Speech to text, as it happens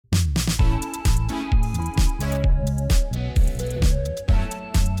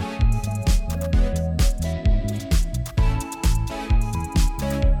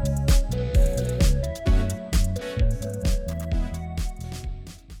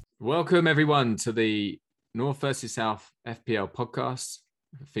Welcome everyone to the North versus South FPL podcast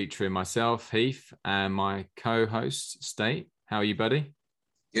featuring myself, Heath, and my co-host, State. How are you, buddy?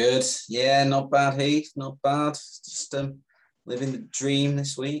 Good. Yeah, not bad, Heath. Not bad. Just living the dream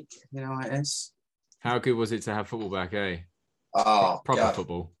this week. You know how it is. How good was it to have football back, eh? Oh, proper God.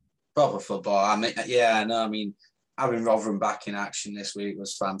 football. Proper football. I mean, having Rotherham back in action this week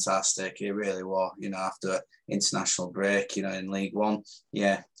was fantastic. It really was, after international break, in League One.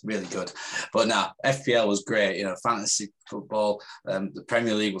 Yeah, really good. But now, FPL was great, fantasy football. The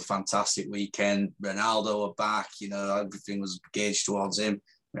Premier League was fantastic weekend. Ronaldo were back, everything was gauged towards him.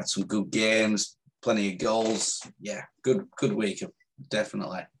 We had some good games, plenty of goals. Yeah, good week,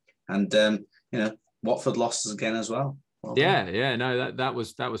 definitely. And, Watford lost us again as well. Well, no, that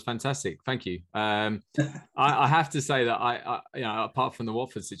was fantastic. Thank you. I have to say that I apart from the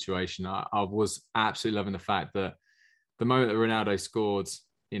Watford situation, I was absolutely loving the fact that the moment that Ronaldo scored,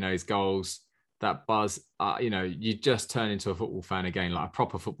 his goals, that buzz, you just turn into a football fan again, like a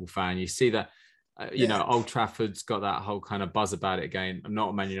proper football fan. You see that, Old Trafford's got that whole kind of buzz about it again. I'm not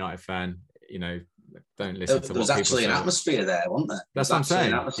a Man United fan, don't listen to what people say. There was actually an atmosphere there, wasn't there? That's what I'm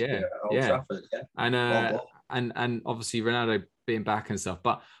saying. Old Trafford, And obviously Ronaldo being back and stuff.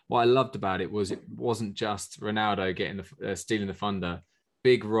 But what I loved about it wasn't just Ronaldo getting stealing the thunder.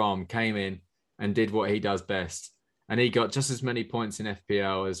 Big Rom came in and did what he does best, and he got just as many points in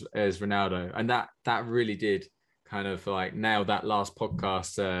FPL as Ronaldo, and that really did kind of like nail that last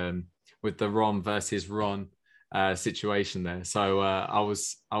podcast with the Rom versus Ron situation there. So I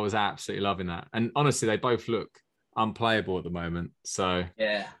was absolutely loving that, and honestly, they both look unplayable at the moment. So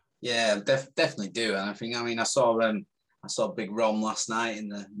yeah, definitely do. And I saw Big Rom last night in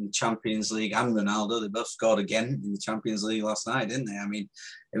the Champions League, and Ronaldo. They both scored again in the Champions League last night, didn't they? I mean,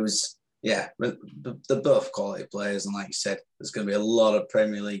 it was they're both quality players, and like you said, there's going to be a lot of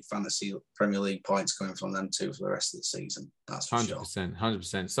Premier League points coming from them too for the rest of the season. That's for 100%,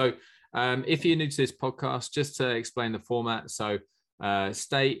 100%. So. If you're new to this podcast, just to explain the format. So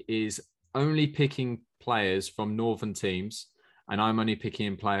State is only picking players from northern teams, and I'm only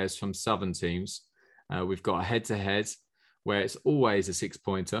picking players from southern teams. We've got a head-to-head where it's always a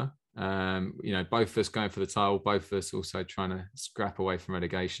 6-pointer. Both of us going for the title, both of us also trying to scrap away from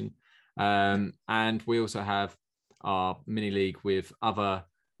relegation. And we also have our mini league with other,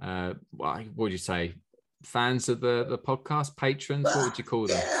 what would you say, fans of the podcast, patrons? What would you call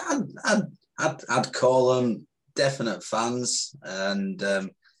them? Yeah, I'd call them definite fans, and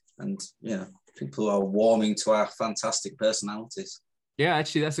people who are warming to our fantastic personalities. Yeah,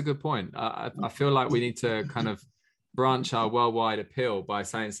 actually, that's a good point. I feel like we need to kind of branch our worldwide appeal by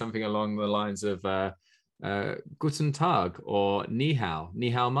saying something along the lines of Guten Tag or Ni Hao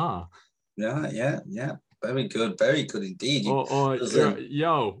Ma. Yeah. Very good indeed. Or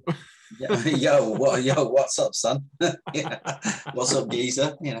yo. Yo, what's up, son? Yeah. What's up,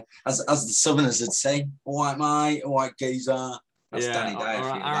 geezer? As the Southerners would say, all right, mate, all right, geezer. That's Danny Dyer.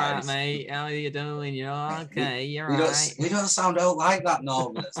 All right, mate. How are you doing? You're okay. You're right. We don't sound out like that,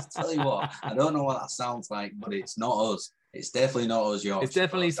 Northerners. I tell you what, I don't know what that sounds like, but it's not us. It's definitely not us, Yorkshire. It's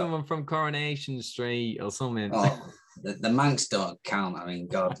definitely someone from Coronation Street or something. Oh, the Manx don't count. I mean,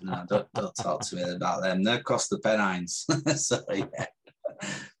 God, no, don't talk to me about them. They're across the Pennines. So, yeah.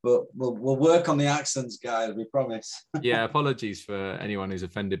 But we'll work on the accents, guys, we promise. Yeah, apologies for anyone who's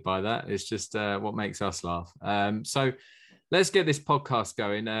offended by that. It's just what makes us laugh. So let's get this podcast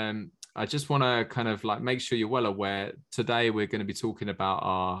going. I just want to kind of like make sure you're well aware. Today, we're going to be talking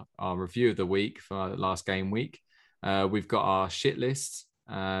about our review of the week for the last game week. We've got our shit list.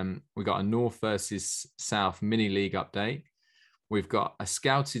 We've got a North versus South mini league update. We've got a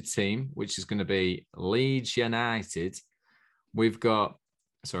scouted team, which is going to be Leeds United. We've got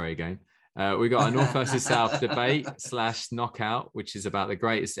we got a North versus South debate / knockout, which is about the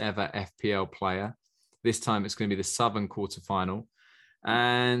greatest ever FPL player. This time it's going to be the Southern quarterfinal.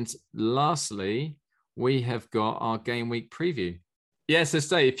 And lastly, we have got our game week preview. Yeah, so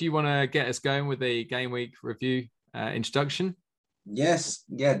State, if you want to get us going with the game week review introduction. Yes,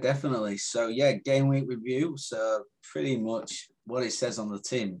 yeah, definitely. So yeah, game week review. So pretty much what it says on the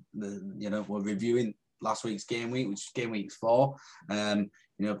tin. We're reviewing last week's game week, which is game week 4.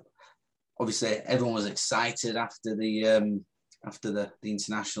 Obviously everyone was excited after the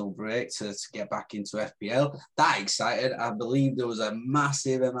international break to get back into FPL. That excited. I believe there was a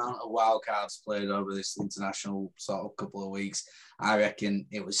massive amount of wildcards played over this international sort of couple of weeks. I reckon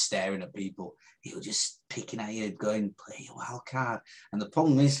it was staring at people. He was just picking at you, going, play your wildcard. And the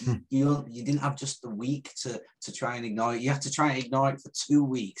problem is you didn't have just a week to try and ignore it. You have to try and ignore it for 2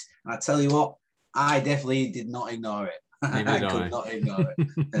 weeks. And I tell you what, I definitely did not ignore it. Neither did I could not ignore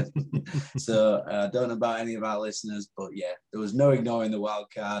it. So I don't know about any of our listeners, but yeah, there was no ignoring the wild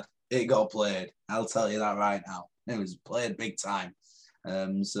card. It got played. I'll tell you that right now. It was played big time.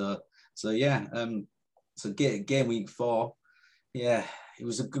 So yeah. So game week 4. Yeah, it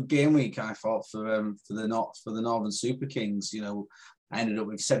was a good game week, I thought, for the Northern Super Kings. You know, I ended up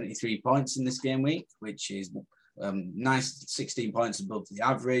with 73 points in this game week, which is nice, 16 points above the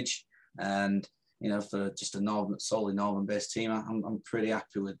average. And you know, for just a solely Northern-based team, I'm pretty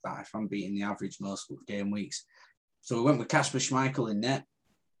happy with that. If I'm beating the average most game weeks, so we went with Kasper Schmeichel in net.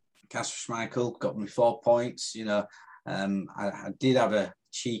 Kasper Schmeichel got me 4 points. You know, I did have a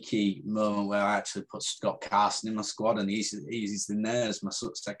cheeky moment where I actually put Scott Carson in my squad, and he's in there as my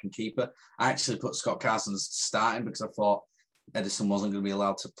second keeper. I actually put Scott Carson as starting because I thought Edison wasn't going to be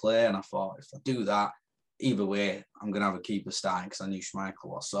allowed to play, and I thought if I do that, either way, I'm going to have a keeper starting because I knew Schmeichel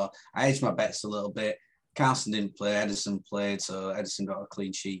was. So I hedged my bets a little bit. Carson didn't play, Edison played, so Edison got a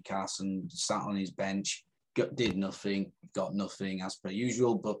clean sheet. Carson sat on his bench, did nothing, got nothing as per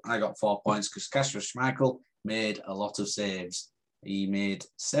usual, but I got 4 points because Kasper Schmeichel made a lot of saves. He made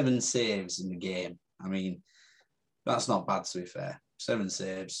 7 saves in the game. I mean, that's not bad, to be fair. 7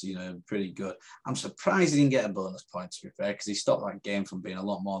 saves, you know, pretty good. I'm surprised he didn't get a bonus point, to be fair, because he stopped that game from being a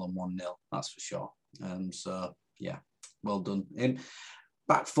lot more than 1-0, that's for sure. So, yeah, well done him.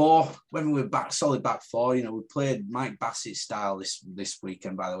 Back 4, when we were back, solid back 4, you know, we played Mike Bassett style this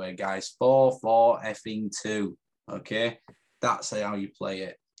weekend, by the way, guys. 4-4-2, okay? That's how you play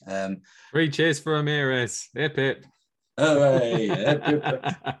it. 3 cheers for Ramirez. Hip, hip. Hooray!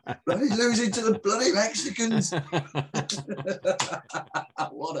 Bloody losing to the bloody Mexicans.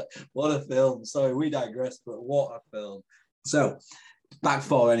 What a film. Sorry, we digress, but what a film. So, back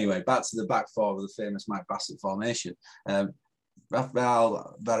 4 anyway. Back to the back 4 of the famous Mike Bassett formation.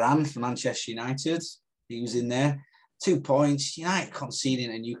 Rafael Varane for Manchester United. He was in there. 2 points. United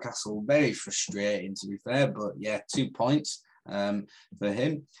conceding to Newcastle. Very frustrating, to be fair, but yeah, 2 points for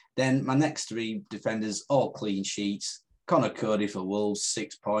him. Then my next 3 defenders, all clean sheets. Connor Cody for Wolves,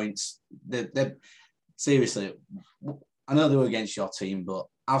 6 points. They're seriously, I know they were against your team, but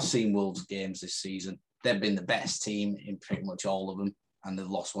I've seen Wolves games this season. They've been the best team in pretty much all of them, and they've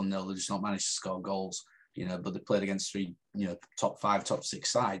lost 1-0. They've just not managed to score goals, you know, but they played against 3, you know, top 5, top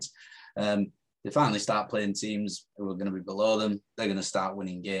 6 sides. They finally start playing teams who are going to be below them. They're going to start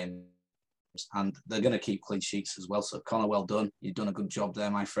winning games, and they're going to keep clean sheets as well. So Connor, well done. You've done a good job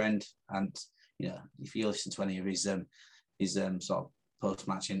there, my friend. And, you know, if you listen to any of his sort of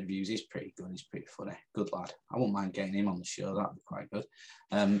post-match interviews, he's pretty good. He's pretty funny. Good lad. I wouldn't mind getting him on the show. That'd be quite good.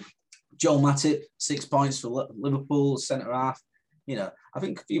 Joel Matip, 6 points for Liverpool, centre-half. You know, I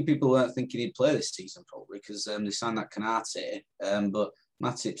think a few people weren't thinking he'd play this season probably because they signed that Canate. But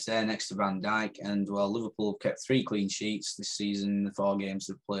Matip's there next to Van Dijk. And, well, Liverpool have kept 3 clean sheets this season in the 4 games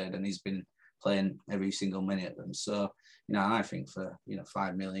they've played, and he's been playing every single minute of them. So, you know, I think for, you know,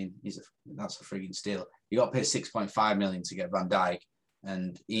 5 million, that's a frigging steal. You got to pay 6.5 million to get Van Dijk,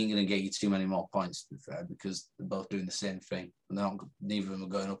 and he ain't going to get you too many more points, to be fair, because they're both doing the same thing. And neither of them are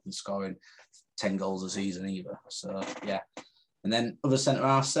going up and scoring 10 goals a season either. So, yeah. And then other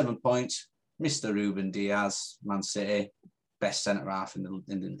centre-half, 7 points. Mr. Ruben Diaz, Man City, best centre-half in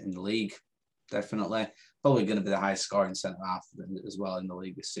the league, definitely. Probably going to be the highest scoring centre-half as well in the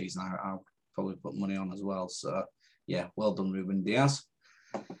league this season. I'll probably put money on as well. So, yeah, well done, Ruben Diaz.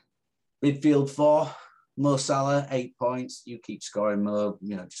 Midfield 4, Mo Salah, 8 points. You keep scoring, Mo.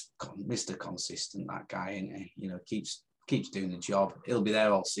 You know, just Mr. Consistent, that guy, isn't he? You know, keeps doing the job. He'll be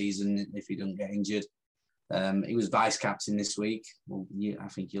there all season if he doesn't get injured. He was vice-captain this week. Well, I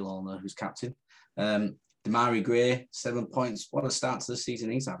think you'll all know who's captain. Demarai Gray, 7 points. What a start to the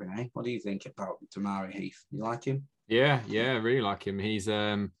season he's having, eh? What do you think about Demarai, Heath? You like him? Yeah, I really like him. He's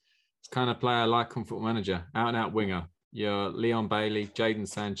kind of player I like on Football Manager, out-and-out winger. You're Leon Bailey, Jadon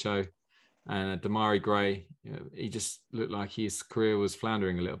Sancho, and Demarai Gray. You know, he just looked like his career was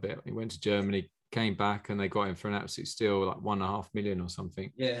floundering a little bit. He went to Germany, came back, and they got him for an absolute steal, like 1.5 million or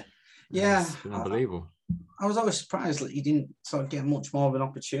something. Yeah. It's been unbelievable. I was always surprised that he didn't sort of get much more of an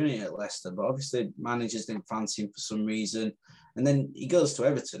opportunity at Leicester, but obviously managers didn't fancy him for some reason. And then he goes to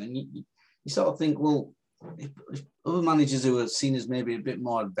Everton, and you sort of think, well, if other managers who were seen as maybe a bit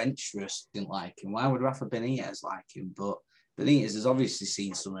more adventurous didn't like him, why would Rafa Benitez like him? But Benitez has obviously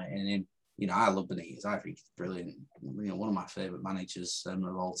seen something in him. You know, I love Benitez. I think he's brilliant. You know, one of my favourite managers of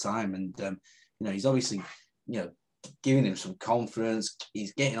all time. And, you know, he's obviously, you know, giving him some confidence.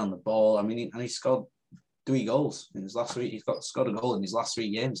 He's getting on the ball. I mean, and he scored 3 goals in his last 3. He's scored a goal in his last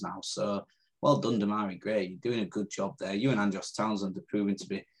 3 games now. So well done, Demarai Gray. You're doing a good job there. You and Andros Townsend are proving to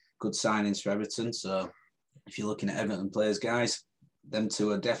be good signings for Everton. So if you're looking at Everton players, guys, them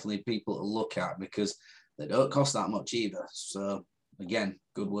two are definitely people to look at because they don't cost that much either. So again,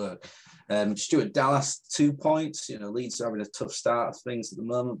 good work. Stuart Dallas, 2 points. Leeds are having a tough start of things at the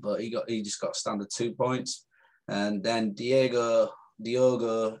moment, but he just got standard 2 points. And then Diogo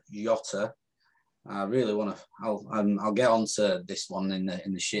Jota. I really want to. I'll get onto this one in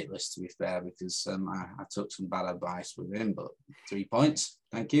the shit list, to be fair, because I took some bad advice with him. But 3 points,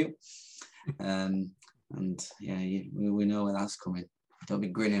 thank you. And yeah, we know where that's coming. Don't be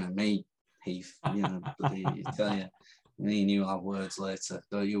grinning at me, Heath. I tell you, me and you will have words later.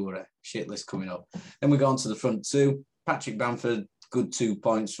 Don't you worry. Shit list coming up. Then we go on to the front two. Patrick Bamford, good 2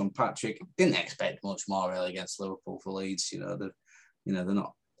 points from Patrick. Didn't expect much more really against Liverpool for Leeds. They're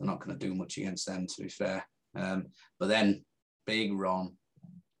not going to do much against them, to be fair. But then Big Ron,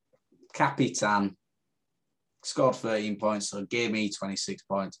 Capitan, scored 13 points, so gave me 26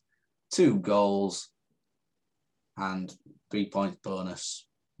 points, 2 goals, and 3 points bonus.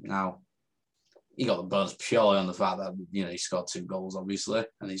 Now, he got the bonus purely on the fact that he scored 2 goals, obviously,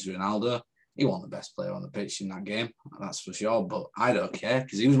 and he's Ronaldo. He wasn't the best player on the pitch in that game, that's for sure. But I don't care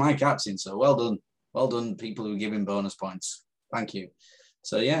because he was my captain. So well done, people who give him bonus points. Thank you.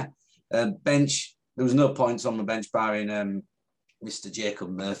 So yeah, bench. There was no points on the bench barring Mr. Jacob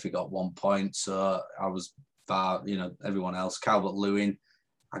Murphy got 1 point. So I was far, everyone else. Calvert-Lewin,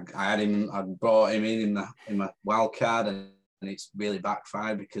 I had him. I brought him in my wild card, and it's really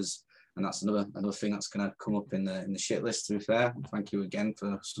backfired because, and that's another thing that's going to come up in the shit list. To be fair, thank you again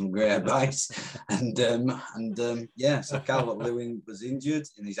for some great advice. Yeah, so Calvert-Lewin was injured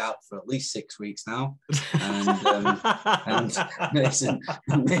and he's out for at least 6 weeks now. And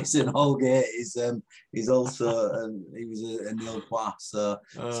Mason Holgate is also he was a nil point. So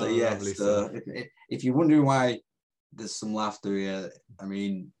yes. So if you're wondering why there's some laughter here, I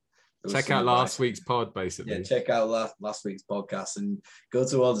mean. Check out last week's pod, basically. Yeah, check out last week's podcast and go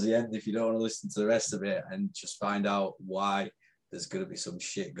towards the end if you don't want to listen to the rest of it and just find out why there's going to be some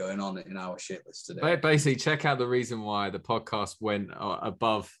shit going on in our shit list today. Basically, check out the reason why the podcast went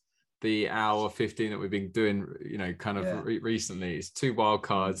above the hour 15 that we've been doing, recently. It's 2 wild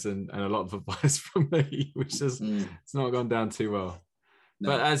cards and a lot of advice from me, which is it's not gone down too well. No,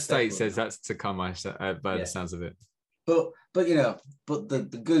 but as State says, that's to come, by the sounds of it. But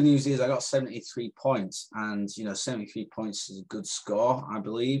the good news is I got 73 points, and 73 points is a good score, I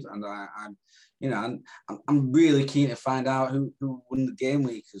believe, and I'm really keen to find out who won the game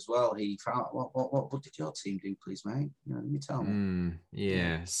week as well. What did your team do, please, mate? You tell me.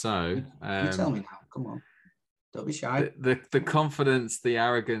 So you tell me now. Come on, don't be shy. The confidence, the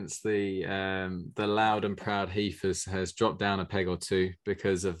arrogance, the loud and proud Heath has dropped down a peg or two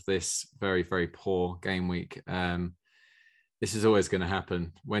because of this very, very poor game week. This is always going to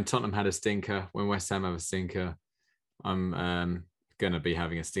happen. When Tottenham had a stinker, when West Ham have a stinker, I'm going to be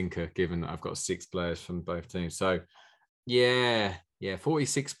having a stinker, given that I've got 6 players from both teams. So,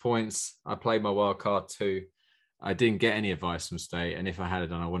 46 points. I played my wild card too. I didn't get any advice from State, and if I had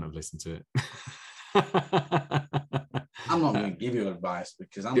done, I wouldn't have listened to it. I'm not going to give you advice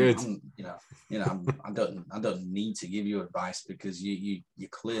because I don't need to give you advice because you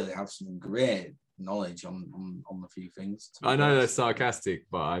clearly have some great knowledge on a few things. I know that's sarcastic,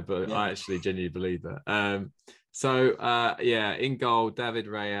 but I actually genuinely believe that. In goal, David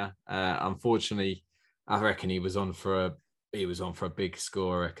Raya. Unfortunately, I reckon he was on for a big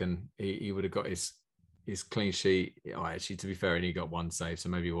score. I reckon he would have got his clean sheet. Actually, to be fair, he got 1 save, so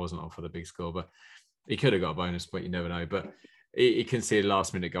maybe he wasn't on for the big score, but he could have got a bonus, but you never know. But he conceded a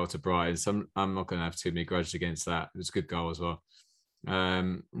last-minute goal to Brighton, so I'm not going to have too many grudges against that. It was a good goal as well.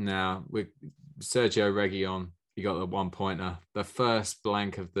 Now with Sergio Reguilon, he got the 1-pointer, the first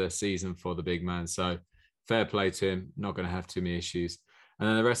blank of the season for the big man. So fair play to him. Not going to have too many issues. And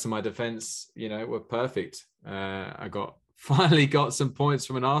then the rest of my defense, were perfect. I finally got some points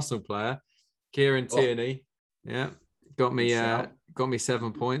from an Arsenal player, Kieran Tierney. Yeah, got me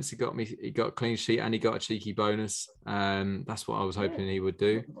 7 points. He got a clean sheet and he got a cheeky bonus. That's what I was hoping he would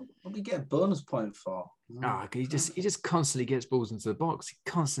do. What did he get a bonus point for? He just constantly gets balls into the box. He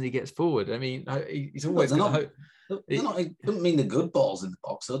constantly gets forward. I mean, he's always got hope. It doesn't mean the good balls in the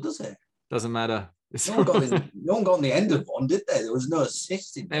box, though, does it? Doesn't matter. No one got on the end of one, did they? There was no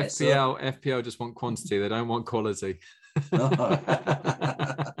assist in there. FPL just want quantity. They don't want quality.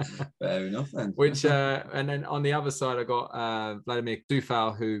 Fair enough then. And then on the other side, I got Vladimir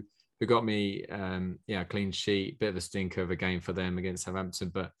Dufal, who got me a clean sheet, bit of a stinker of a game for them against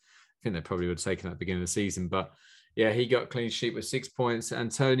Southampton, but I think they probably would have taken that at the beginning of the season. But yeah, he got clean sheet with 6 points.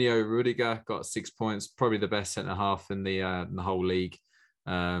 Antonio Rudiger got 6 points, probably the best centre half in the whole league.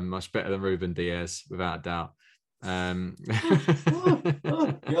 Much better than Ruben Diaz, without a doubt. Oh,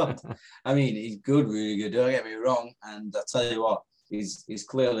 God. I mean, he's good, really good. Don't get me wrong. And I tell you what, he's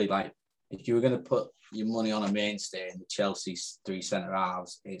clearly like, if you were going to put your money on a mainstay in the Chelsea 3 centre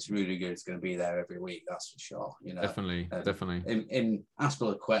halves, it's really good. It's going to be there every week, that's for sure. You know, definitely. In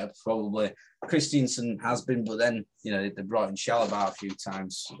Aspilicueta, probably Christensen has been, but then you know they brought in Chalobah a few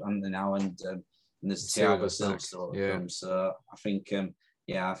times, and now and there's Thiago Silva still to come. So I think,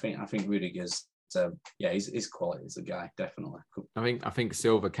 I think Rudiger's. He's quality as a guy, definitely. I think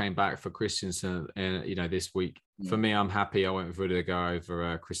Silva came back for Christensen, this week. For me, I'm happy I went with Rudiger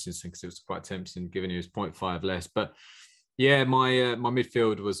over Christensen because it was quite tempting, given he was 0.5 less. But yeah, my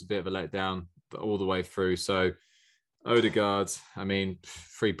midfield was a bit of a letdown all the way through. So Odegaard,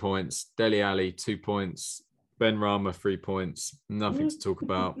 3 points. Dele Alli, 2 points. Benrahma, 3 points. Nothing to talk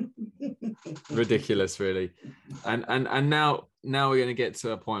about. Ridiculous, really. And now we're going to get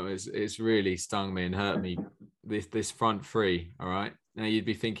to a point where it's really stung me and hurt me. This front three, all right. Now you'd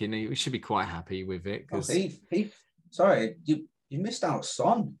be thinking we should be quite happy with it because. Sorry, you missed out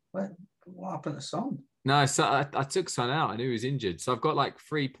Son. What happened to Son? No, so I took Son out. I knew he was injured, so I've got like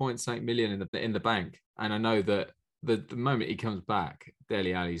 3.8 million in the bank, and I know that the moment he comes back,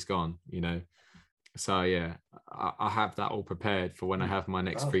 Dele Alli's gone. You know. So yeah, I have that all prepared for when I have my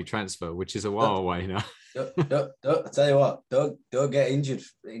next free transfer, which is a while away now. Don't, I tell you what, don't get injured,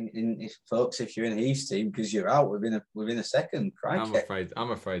 folks, if you're in Heath's team because you're out within a second. Crikey.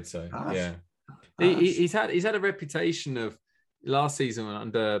 I'm afraid so. Yeah, he's had a reputation of last season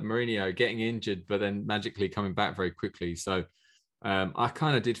under Mourinho getting injured, but then magically coming back very quickly. So I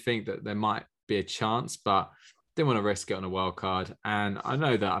kind of did think that there might be a chance, but didn't want to risk it on a wild card. And I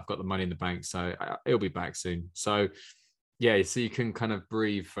know that I've got the money in the bank, so he'll be back soon. So yeah, so you can kind of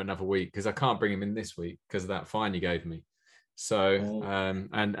breathe for another week because I can't bring him in this week because of that fine you gave me. So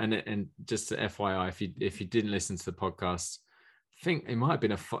and just to FYI, if you didn't listen to the podcast, I think it might have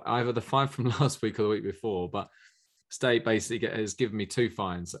been either the fine from last week or the week before, but State basically has given me 2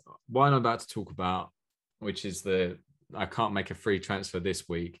 fines. One I'm about to talk about, which is I can't make a free transfer this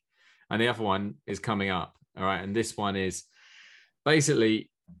week, and the other one is coming up. All right. And this one is basically,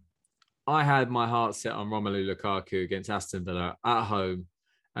 I had my heart set on Romelu Lukaku against Aston Villa at home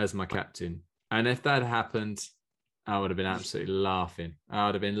as my captain. And if that had happened, I would have been absolutely laughing. I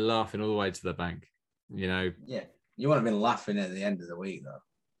would have been laughing all the way to the bank, you know. Yeah. You would have been laughing at the end of the week, though.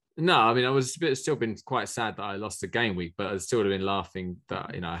 No, I was still been quite sad that I lost the game week, but I still would have been laughing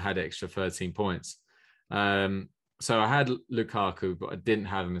that, I had extra 13 points. So I had Lukaku, but I didn't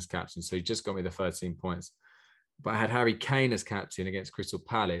have him as captain. So he just got me the 13 points. But I had Harry Kane as captain against Crystal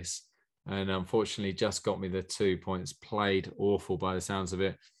Palace. And unfortunately, just got me the 2 points. Played awful by the sounds of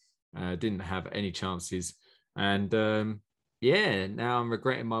it. Didn't have any chances. And now I'm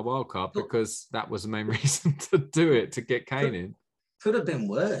regretting my wild card because that was the main reason to do it, to get Kane in. Could have been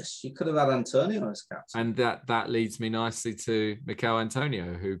worse. You could have had Antonio as captain. And that leads me nicely to Mikel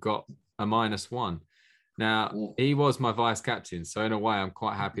Antonio, who got a -1. Now, he was my vice captain. So in a way, I'm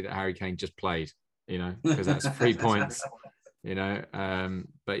quite happy that Harry Kane just played, because that's 3 points,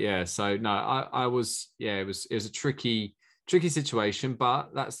 But yeah, so no, I was, it was a tricky situation.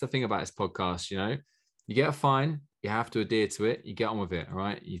 But that's the thing about this podcast, you get a fine, you have to adhere to it, you get on with it, all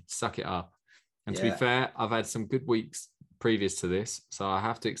right? You suck it up. And to be fair, I've had some good weeks previous to this, so I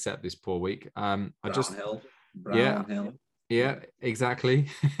have to accept this poor week. Brownhill. Yeah, exactly.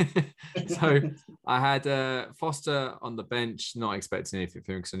 So I had Foster on the bench, not expecting anything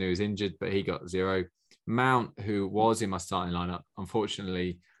from him because I knew he was injured, but he got 0. Mount, who was in my starting lineup,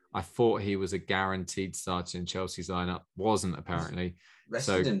 unfortunately, I thought he was a guaranteed starter in Chelsea's lineup. Wasn't, apparently.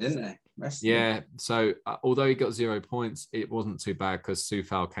 Rested him, didn't they? Yeah. So although he got 0 points, it wasn't too bad because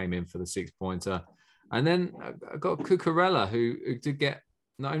Soufal came in for the 6-pointer. And then I got Cucurella, who did get,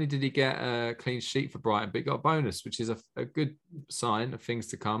 not only did he get a clean sheet for Brighton, but he got a bonus, which is a good sign of things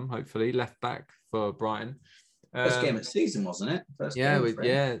to come, hopefully. Left back for Brighton. First game of the season, wasn't it?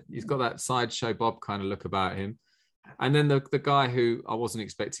 He's got that sideshow Bob kind of look about him. And then the guy who I wasn't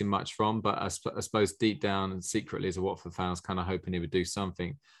expecting much from, but I suppose deep down and secretly as a Watford fan, I was kind of hoping he would do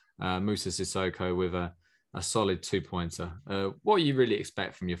something. Moussa Sissoko with a solid 2-pointer. What you really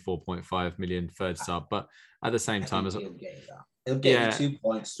expect from your 4.5 million third sub, but at the same time, he'll get you 2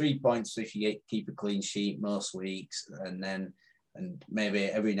 points, 3 points if you keep a clean sheet most weeks, and maybe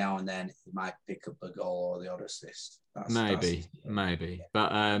every now and then he might pick up a goal or the odd assist. Maybe.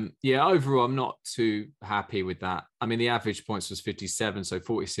 But overall, I'm not too happy with that. I mean, the average points was 57, so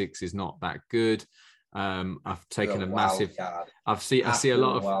 46 is not that good. I've taken You're a wild massive. card. I see a Absolute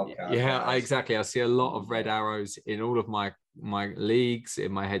lot of wild card, exactly. I see a lot of red arrows in all of my leagues,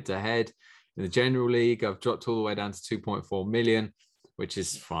 in my head to head. In the general league, I've dropped all the way down to 2.4 million, which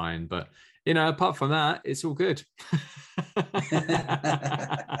is fine. But apart from that, it's all good.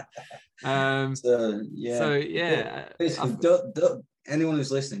 So yeah. Basically, don't anyone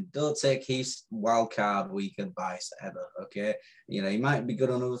who's listening, don't take his wild card week advice ever. Okay, he might be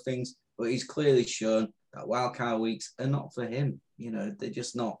good on other things, but he's clearly shown that wild card weeks are not for him. They're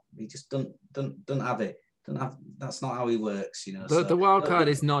just not. He just don't have it. Don't have. That's not how he works. The wild card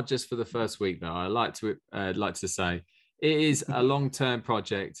is not just for the first week, though. I like to say it is a long-term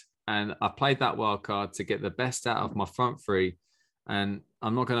project, and I played that wild card to get the best out of my front three. And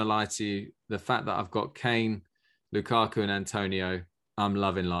I'm not going to lie to you, the fact that I've got Kane, Lukaku, and Antonio, I'm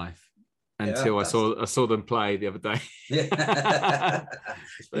loving life. Until I saw them play the other day. Yeah.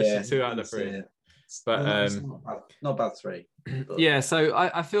 Especially 2 out of 3. But it's not bad 3. But... Yeah, so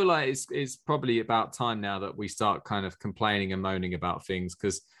I feel like it's probably about time now that we start kind of complaining and moaning about things,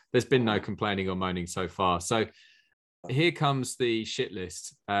 because there's been no complaining or moaning so far. So here comes the shit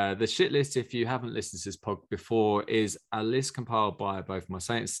list. The shit list, if you haven't listened to this pod before, is a list compiled by both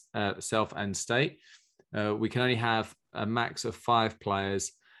myself and State. We can only have a max of 5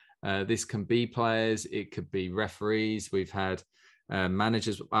 players. This can be players, it could be referees. We've had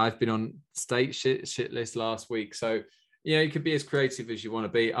managers. I've been on State shit list last week. So, you could be as creative as you want to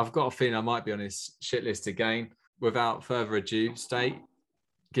be. I've got a feeling I might be on his shit list again. Without further ado, State,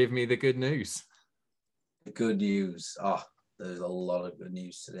 give me the good news. Good news. Oh, there's a lot of good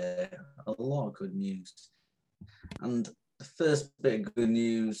news today. A lot of good news. And the first bit of good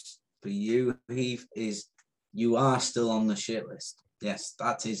news for you, Heath, is you are still on the shit list. Yes,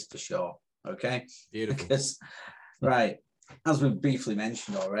 that is for sure. Okay? Beautiful. Because, right, as we've briefly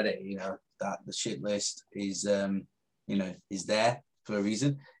mentioned already, that the shit list is, is there for a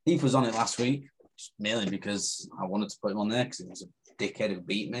reason. Heath was on it last week, mainly because I wanted to put him on there because it was a dickhead who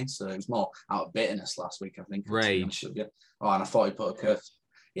beat me. So it was more out of bitterness last week, I think. Rage. Oh, and I thought he put a curse.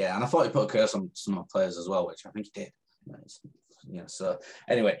 Yeah, and I thought he put a curse on some of my players as well, which I think he did. So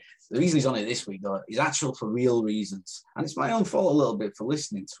anyway, the reason he's on it this week, though, is actual for real reasons. And it's my own fault a little bit for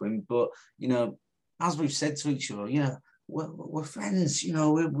listening to him. But, as we've said to each other, we're friends.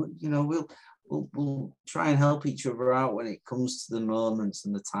 We'll try and help each other out when it comes to the moments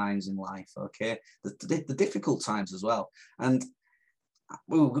and the times in life, okay? The difficult times as well. And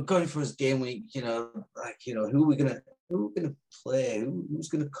we were going for his game week, who are we gonna play, who's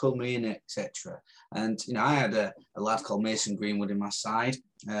gonna come in, etc. And I had a lad called Mason Greenwood in my side,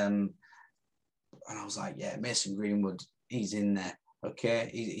 and I was like, yeah, Mason Greenwood, he's in there, okay?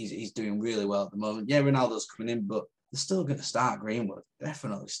 He's doing really well at the moment. Yeah, Ronaldo's coming in, but they're still going to start Greenwood.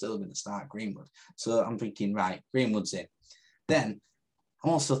 Definitely still going to start Greenwood. So I'm thinking, right, Greenwood's in. Then I'm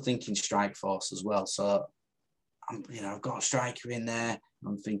also thinking strike force as well. So I've got a striker in there.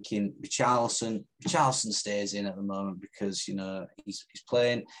 I'm thinking Richarlison stays in at the moment because he's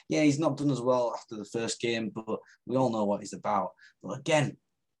playing. Yeah, he's not done as well after the first game, but we all know what he's about. But again,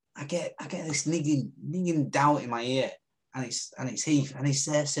 I get this nigging doubt in my ear, and it's Heath, and he's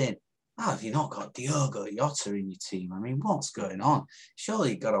there saying, "Oh, have you not got Diogo Jota in your team? I mean, what's going on? Surely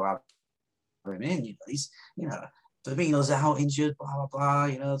you've got to have him in. He's Firmino's out injured, blah blah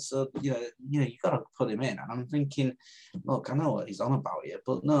blah. So you got to put him in." And I'm thinking, look, I know what he's on about here,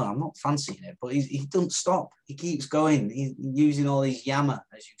 but no, I'm not fancying it. But he doesn't stop. He keeps going. He's using all these yammer,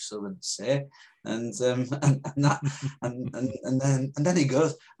 as you Southerners say, and then he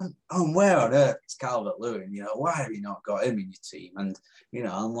goes, "Oh, where on earth is Calvert-Lewin? Why have you not got him in your team?" And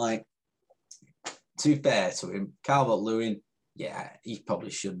I'm like, to be fair to him, Calvert-Lewin, yeah, he probably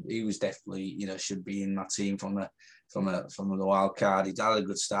should. He was definitely, should be in my team from the wild card. He'd had a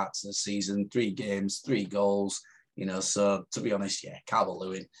good start to the season, 3 games, 3 goals. So to be honest, yeah,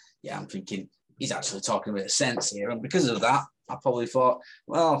 Calvert-Lewin. Yeah, I'm thinking he's actually talking a bit of sense here, and because of that, I probably thought,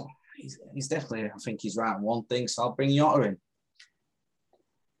 well, he's definitely. I think he's right on one thing, so I'll bring Jota in.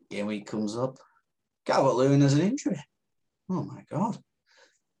 Game week comes up, Calvert-Lewin has an injury. Oh my god,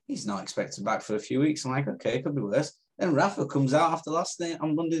 he's not expected back for a few weeks. I'm like, okay, it could be worse. Then Rafa comes out after last night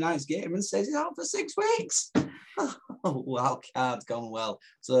on Monday night's game and says he's out for 6 weeks. Oh, wild card's gone well.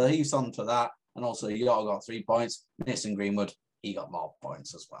 So he's on for that. And also, Jota got 3 points. Mason Greenwood, he got more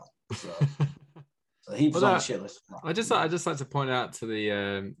points as well. So he was on the shit list. I just like to point out to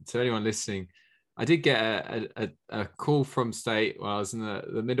the to anyone listening, I did get a call from State while I was in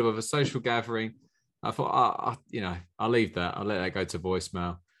the middle of a social gathering. I thought, I'll leave that. I'll let that go to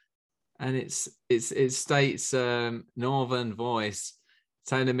voicemail. And it's State's northern voice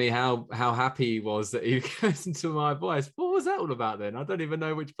telling me how happy he was that he listened to my advice. What was that all about then? I don't even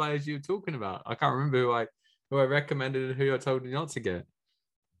know which players you were talking about. I can't remember who I recommended and who I told you not to get.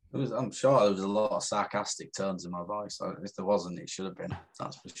 I'm sure there was a lot of sarcastic tones in my voice. If there wasn't, it should have been.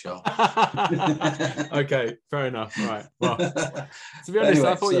 That's for sure. Okay, fair enough. Right. Well, to be honest, anyway,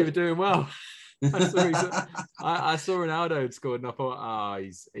 I thought you were doing well. I saw Ronaldo had scored, and I thought,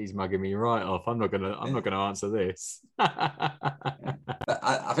 he's mugging me right off. I'm not gonna answer this.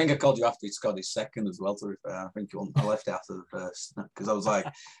 I think I called you after he scored his second as well. To be fair, I think I left after the first because I was like,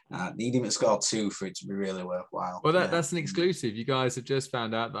 need him to score 2 for it to be really worthwhile. Well, that's an exclusive. You guys have just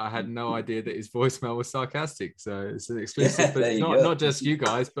found out that I had no idea that his voicemail was sarcastic, so it's an exclusive. But not just you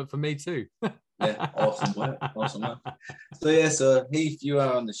guys, but for me too. Yeah, awesome work. So Heath, you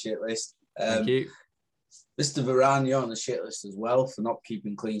are on the shit list. Thank you. Mr. Varane, you're on the shit list as well for not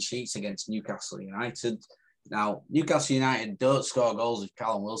keeping clean sheets against Newcastle United. Now, Newcastle United don't score goals if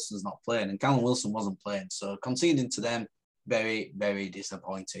Callum Wilson's not playing, and Callum Wilson wasn't playing. So conceding to them, very, very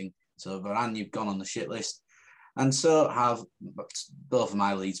disappointing. So Varane, you've gone on the shit list. And so have both of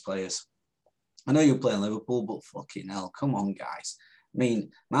my Leeds players. I know you're playing Liverpool, but fucking hell, come on, guys. I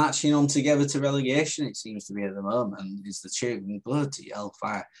mean, marching on together to relegation, it seems to be at the moment, is the cheering bloody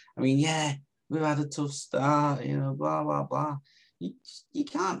hellfire. I mean, yeah, we've had a tough start, blah, blah, blah. You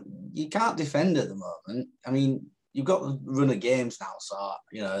can't defend at the moment. I mean, you've got the run of games now, so,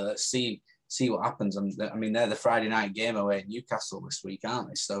 let's see what happens. I mean, they're the Friday night game away at Newcastle this week, aren't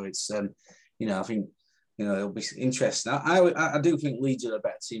they? So it's, I think, it'll be interesting. I do think Leeds are a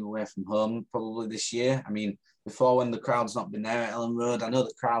better team away from home probably this year. I mean, before when the crowd's not been there at Ellen Road, I know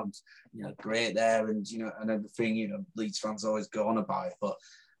the crowd's, great there and, and everything, Leeds fans always go on about it. But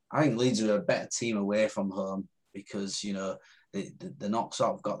I think Leeds are a better team away from home because, they're not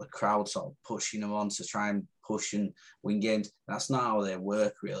sort of got the crowd sort of pushing them on to try and push and win games. That's not how they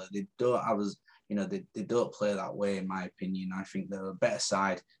work, really. They don't have as, they don't play that way, in my opinion. I think they're a better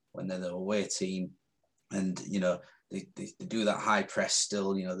side when they're the away team. And, they do that high press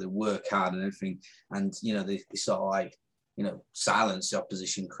still, they work hard and everything. And, they sort of like, silence the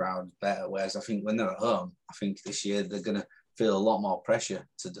opposition crowd better. Whereas I think when they're at home, I think this year they're going to feel a lot more pressure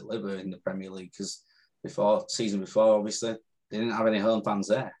to deliver in the Premier League because season before, obviously, they didn't have any home fans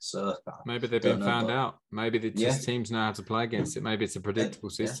there. So maybe they've been found out. Maybe the teams know how to play against it. Maybe it's a predictable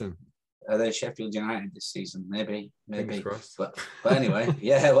system. Are they Sheffield United this season? Maybe. But anyway,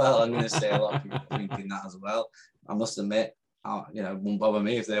 yeah. Well, I'm going to say a lot of people thinking that as well. I must admit, it wouldn't bother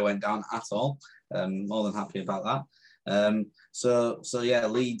me if they went down at all. More than happy about that. So yeah,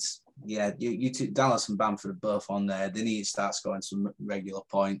 Leeds. Yeah, you two, Dallas and Bamford are both on there. They need to start scoring some regular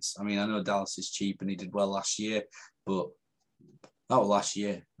points. I mean, I know Dallas is cheap and he did well last year, but that was last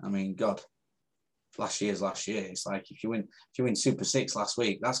year. I mean, God. Last year's last year. It's like if you win Super 6 last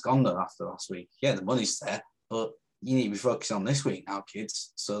week, that's gone though after last week. Yeah, the money's there, but you need to be focused on this week now,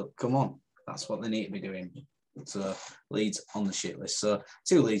 kids. So come on, that's what they need to be doing. So Leeds on the shit list. So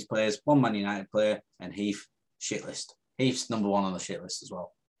 2 Leeds players, 1 Man United player, and Heath shit list. Heath's number 1 on the shit list as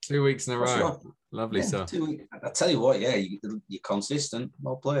well. 2 weeks in a row. Sure. Lovely stuff. 2 weeks. I tell you what, yeah, you're consistent.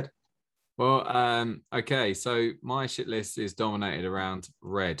 Well played. Well, okay. So my shit list is dominated around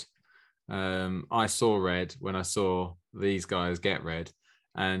red. I saw red when I saw these guys get red.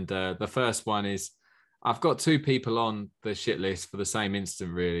 And the first one is I've got 2 people on the shit list for the same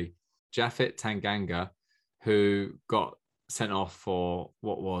instant, really. Japhet Tanganga, who got sent off for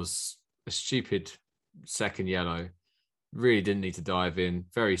what was a stupid second yellow. Really didn't need to dive in.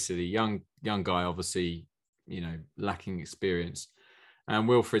 Very silly. Young guy, obviously, lacking experience. And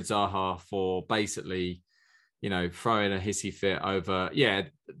Wilfried Zaha for basically, throwing a hissy fit over. Yeah,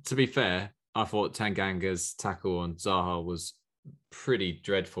 to be fair, I thought Tanganga's tackle on Zaha was pretty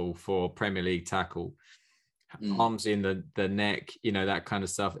dreadful for Premier League tackle. Arms in the neck, that kind of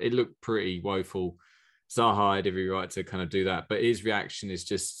stuff. It looked pretty woeful. Zaha had every right to kind of do that, but his reaction is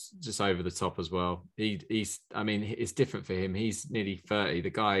just over the top as well. It's different for him. He's nearly 30. The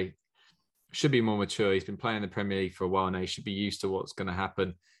guy should be more mature. He's been playing in the Premier League for a while now. He should be used to what's going to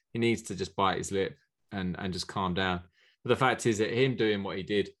happen. He needs to just bite his lip and just calm down. But the fact is that him doing what he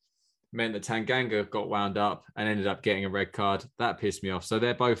did meant that Tanganga got wound up and ended up getting a red card. That pissed me off. So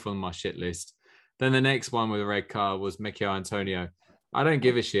they're both on my shit list. Then the next one with a red card was Mikel Antonio. I don't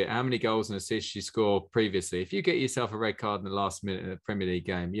give a shit how many goals and assists you score previously. If you get yourself a red card in the last minute in a Premier League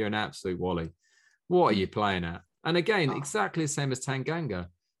game, you're an absolute wally. What are you playing at? And again, exactly the same as Tanganga.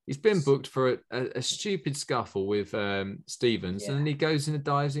 He's been booked for a stupid scuffle with Stevens, and then he goes in and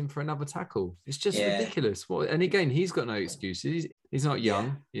dives in for another tackle. It's just ridiculous. And again, he's got no excuses. He's not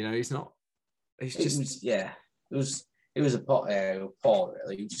young. He's not. It's just. It it was poor,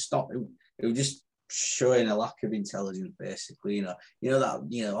 really. It was just not. It was just showing a lack of intelligence, basically.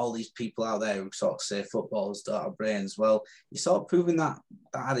 All these people out there who sort of say footballers don't have brains. Well, you're sort of proving that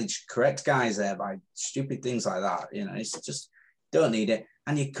adage correct, guys, there by stupid things like that. It's just don't need it.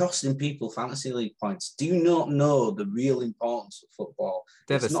 And you're costing people fantasy league points. Do you not know the real importance of football?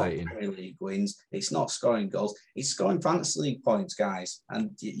 Devastating. It's not Premier League wins. It's not scoring goals. It's scoring fantasy league points, guys. And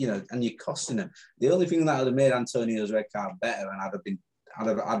and you're costing them. The only thing that would have made Antonio's red card better, and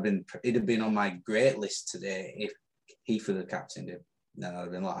it'd have been on my great list today if Heath had captained him. Then I'd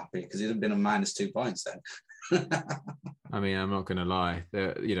have been a lot happy because it'd have been a -2 points then. I mean, I'm not going to lie.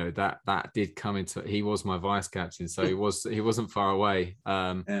 That did come into. He was my vice captain, so he wasn't far away.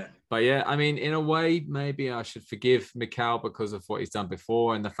 Yeah. But yeah, I mean, in a way, maybe I should forgive Mikel because of what he's done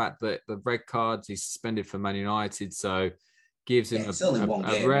before and the fact that the red cards he's suspended for Man United, so gives him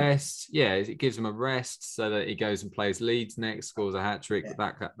a rest. Yeah, it gives him a rest so that he goes and plays Leeds next, scores a hat trick,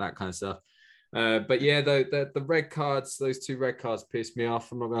 that kind of stuff. But yeah, the red cards, those 2 red cards pissed me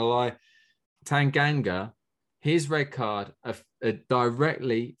off. I'm not going to lie. Tanganga. His red card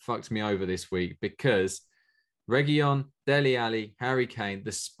directly fucked me over this week because Reguilon, Dele Alli, Harry Kane,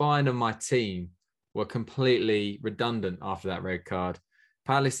 the spine of my team were completely redundant after that red card.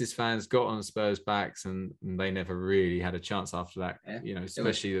 Palace's fans got on Spurs' backs and they never really had a chance after that,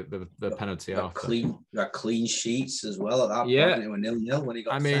 especially the penalty after. Clean sheets as well at that point. It was 0-0 when he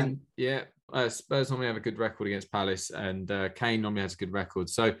got sent. Spurs normally have a good record against Palace and Kane normally has a good record.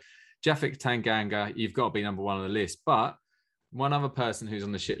 So Japhet Tanganga, you've got to be number 1 on the list. But one other person who's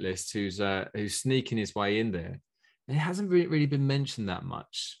on the shit list, who's sneaking his way in there, it hasn't really been mentioned that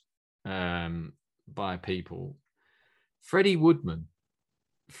much by people. Freddie Woodman,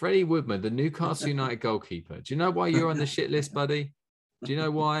 the Newcastle United goalkeeper. Do you know why you're on the shit list, buddy? Do you know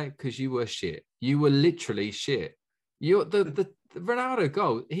why? Because you were shit. You were literally shit. The Ronaldo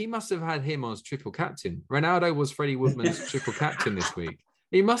goal, he must have had him as triple captain. Ronaldo was Freddie Woodman's triple captain this week.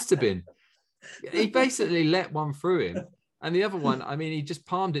 He must have been. He basically let one through him. And the other one, I mean, he just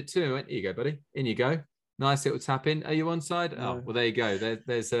palmed it to him. Went, here you go, buddy. In you go. Nice little tap in. Are you onside? Oh, well, there you go.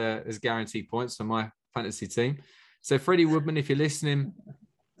 There's guaranteed points for my fantasy team. So Freddie Woodman, if you're listening,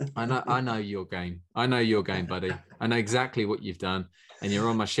 I know your game. I know your game, buddy. I know exactly what you've done. And you're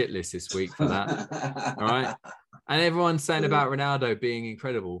on my shit list this week for that. All right. And everyone's saying about Ronaldo being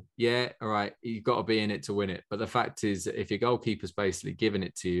incredible. Yeah, all right, you've got to be in it to win it. But the fact is, if your goalkeeper's basically giving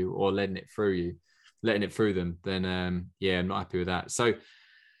it to you or letting it through them, then I'm not happy with that. So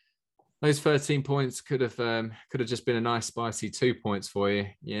those 13 points could have just been a nice spicy 2 points for you.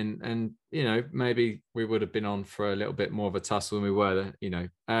 And maybe we would have been on for a little bit more of a tussle than we were.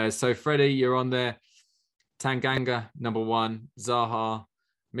 So Freddie, you're on there. Tanganga, number 1, Zaha,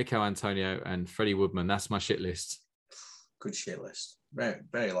 Mikel Antonio and Freddie Woodman. That's my shit list. Good shit list. Very,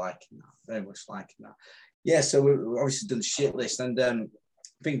 very liking that. Very much liking that. Yeah, so we've obviously done the shit list. And I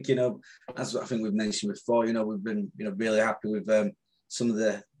think, as I think we've mentioned before, we've been, really happy with some of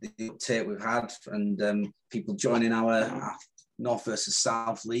the uptake we've had and people joining our North versus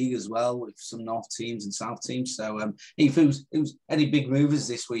South League as well with some North teams and South teams. So Heath, who's any big movers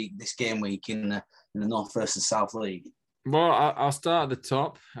this game week in the North versus South League? Well, I'll start at the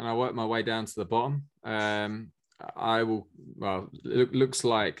top and I'll work my way down to the bottom. Looks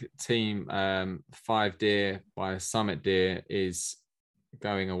like team 5 Deer by Summit Deer is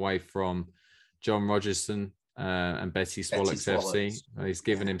going away from John Rogerson and Betty Swallocks FC. He's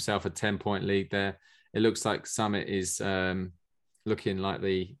given himself a 10-point lead there. It looks like Summit is looking like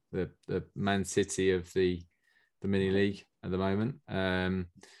the Man City of the mini league at the moment. And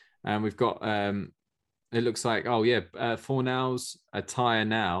we've got... it looks like, Fornals, Attire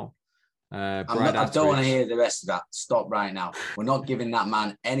Now. I don't want to hear the rest of that. Stop right now. We're not giving that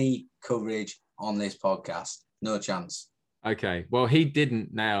man any coverage on this podcast. No chance. Okay. Well, he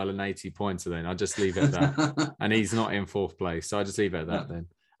didn't nail an 80-pointer then. I'll just leave it at that. And he's not in 4th place. So I'll just leave it at that then.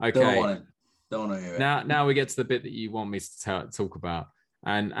 Okay. Don't want to hear it. Now we get to the bit that you want me to talk about.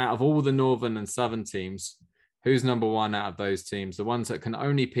 And out of all the Northern and Southern teams, who's number 1 out of those teams? The ones that can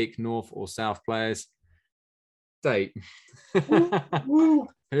only pick North or South players? State. Who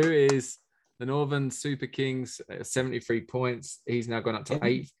is the Northern Super Kings, 73 points. He's now gone up to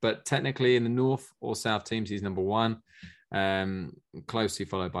 8th, but technically in the North or South teams, he's number 1, closely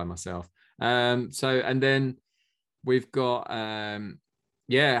followed by myself. And then we've got,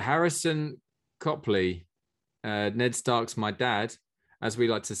 Harrison Copley, Ned Stark's my dad, as we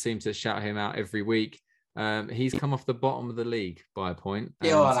like to seem to shout him out every week. He's come off the bottom of the league by a point.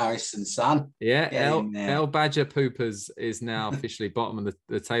 Go on, Harrison, son. Yeah, El Badger Poopers is now officially bottom of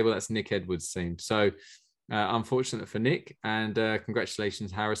the table. That's Nick Edwards' team. So unfortunate for Nick, and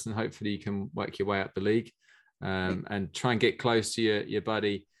congratulations, Harrison. Hopefully you can work your way up the league and try and get close to your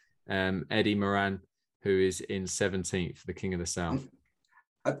buddy, Eddie Moran, who is in 17th, the King of the South.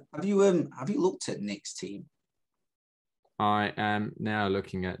 Have you looked at Nick's team? I am now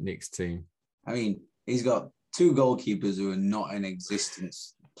looking at Nick's team. I mean, he's got 2 goalkeepers who are not in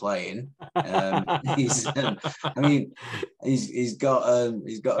existence playing. He's got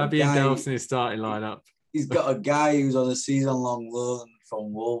Fabian Delphin is starting lineup. He's got a guy who's on a season-long loan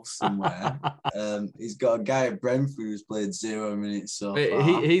from Wolves somewhere. He's got a guy at Brentford who's played 0 minutes so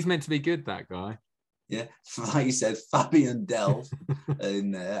far. He's meant to be good, that guy. Yeah, like you said, Fabian Delph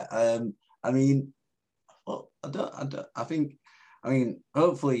in there. I mean,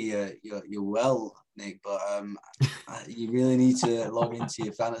 hopefully you're well, Nick, but you really need to log into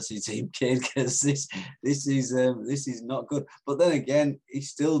your fantasy team, kid, because this is not good. But then again, he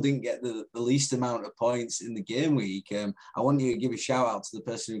still didn't get the least amount of points in the game week. I want you to give a shout out to the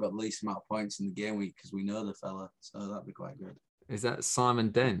person who got the least amount of points in the game week, because we know the fella, so that'd be quite good. Is that Simon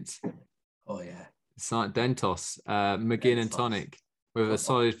Dent? Oh yeah, Dentos, McGinn and Tonic with a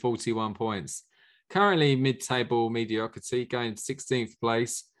solid 41 points. Currently mid-table mediocrity, going 16th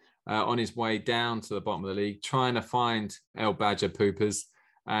place, on his way down to the bottom of the league, trying to find El Badger Poopers.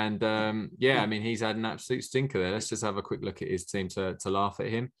 And I mean, he's had an absolute stinker there. Let's just have a quick look at his team to laugh at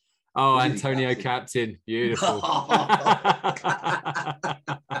him. Oh, Antonio captain. Beautiful.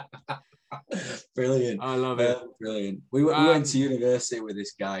 Brilliant. I love it. Brilliant. We went to university with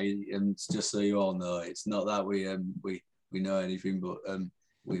this guy, and just so you all know, it's not that we know anything, but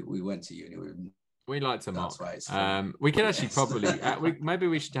we went to uni with him. We like to mock. We could actually probably maybe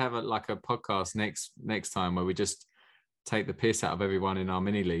we should have a podcast next time where we just take the piss out of everyone in our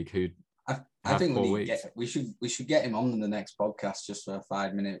mini league who I think we should get him on in the next podcast just for a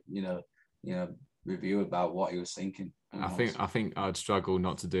 5-minute review about what he was thinking. I think I'd struggle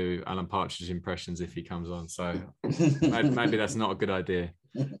not to do Alan Partridge impressions if he comes on, so maybe that's not a good idea.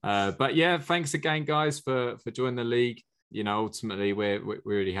 But yeah, thanks again, guys, for joining the league. You know, ultimately we're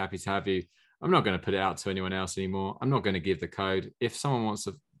really happy to have you. I'm not going to put it out to anyone else anymore. I'm not going to give the code. If someone wants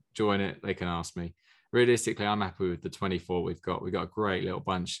to join it, they can ask me. Realistically, I'm happy with the 24 we've got. We've got a great little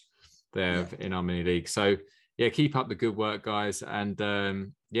bunch there in our mini league. So yeah, keep up the good work, guys. And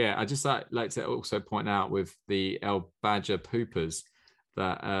I just like to also point out with the El Badger Poopers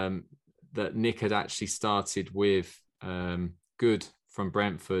that Nick had actually started with Good from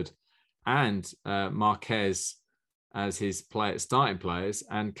Brentford and Marquez as his starting players,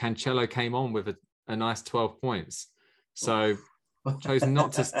 and Cancelo came on with a nice 12 points. So chose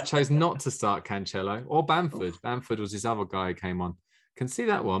not to start Cancelo or Bamford. Bamford was his other guy who came on. Can see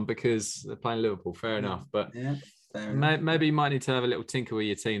that one because they're playing Liverpool. Fair enough, but maybe you might need to have a little tinker with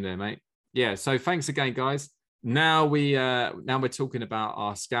your team there, mate. Yeah. So thanks again, guys. Now we're talking about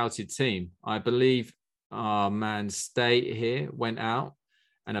our scouted team. I believe our man State here went out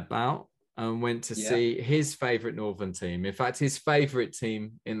and about and went to see his favourite Northern team. In fact, his favourite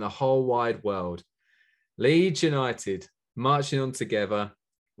team in the whole wide world. Leeds United marching on together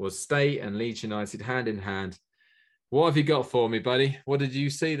was State and Leeds United hand in hand. What have you got for me, buddy? What did you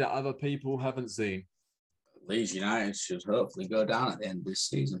see that other people haven't seen? Leeds United should hopefully go down at the end of this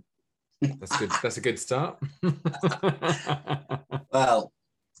season. That's good. That's a good start. Well,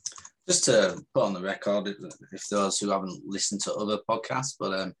 just to put on the record, if those who haven't listened to other podcasts,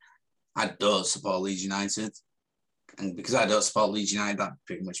 but I don't support Leeds United. And because I don't support Leeds United, that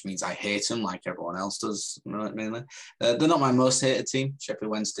pretty much means I hate them like everyone else does, mainly. They're not my most hated team.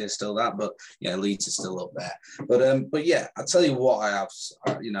 Sheffield Wednesday is still that, but yeah, Leeds are still up there. But yeah, I'll tell you what I have,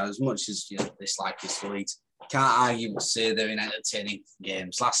 as much as dislike is for Leeds, can't argue but say they're in entertaining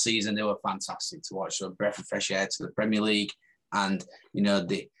games. Last season, they were fantastic to watch. So a breath of fresh air to the Premier League. And,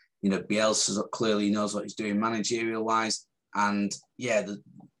 Bielsa clearly knows what he's doing managerial-wise. And yeah,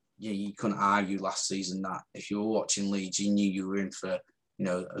 you couldn't argue last season that if you were watching Leeds, you knew you were in for,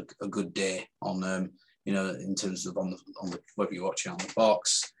 a good day on, in terms of on the whether you're watching on the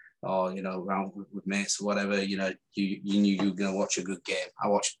box or, around with mates or whatever, you knew you were going to watch a good game. I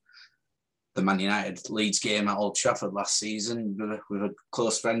watched the Man United Leeds game at Old Trafford last season with a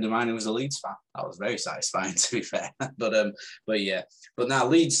close friend of mine who was a Leeds fan. That was very satisfying, to be fair. But now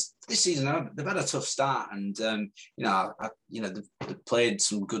Leeds this season they've had a tough start, and they've played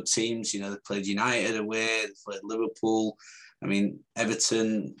some good teams. They've played United away, they've played Liverpool. I mean,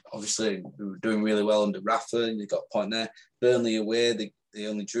 Everton obviously were doing really well under Rafa, and they got a point there. Burnley away, they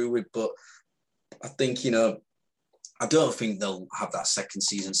only drew with, but I think I don't think they'll have that second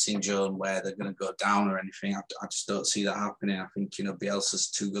season syndrome where they're going to go down or anything. I just don't see that happening. I think,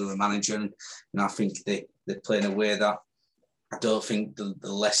 Bielsa's too good of a manager, and I think they play in a way that I don't think the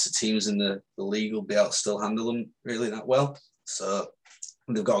lesser teams in the league will be able to still handle them really that well. So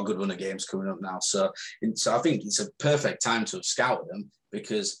they've got a good run of games coming up now. So I think it's a perfect time to have scouted them,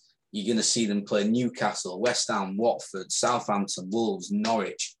 because you're going to see them play Newcastle, West Ham, Watford, Southampton, Wolves,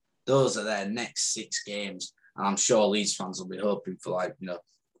 Norwich. Those are their next 6 games. And I'm sure Leeds fans will be hoping for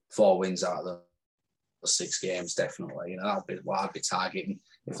 4 wins out of the 6 games, definitely. That'd be what I'd be targeting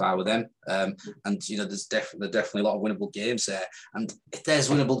if I were them. And there's definitely a lot of winnable games there. And if there's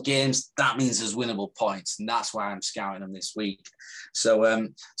winnable games, that means there's winnable points, and that's why I'm scouting them this week. So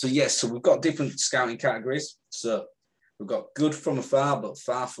so we've got different scouting categories. So we've got good from afar, but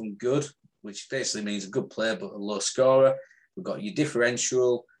far from good, which basically means a good player but a low scorer. We've got your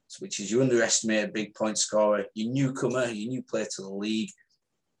differential, which is your underestimated big point scorer, your newcomer, your new player to the league,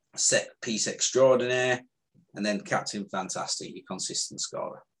 set piece extraordinaire, and then captain fantastic, your consistent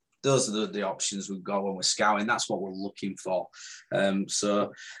scorer. Those are the options we've got when we're scouting. That's what we're looking for. We'll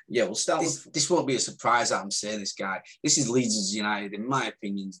start with, this won't be a surprise that I'm saying this guy. This is Leeds United, in my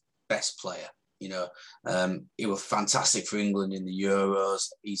opinion, best player. He was fantastic for England in the Euros.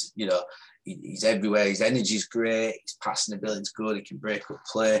 He's everywhere. His energy's great. His passing ability's good. He can break up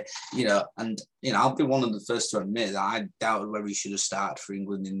play. I'll be one of the first to admit that I doubted whether he should have started for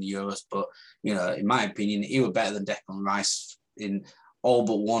England in the Euros. But in my opinion, he was better than Declan Rice in all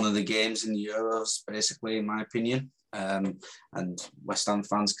but one of the games in the Euros, basically, in my opinion. And West Ham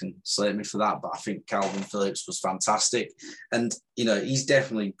fans can slate me for that, but I think Calvin Phillips was fantastic. And he's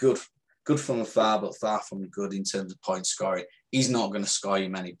definitely good from afar, but far from good in terms of point scoring. He's not going to score you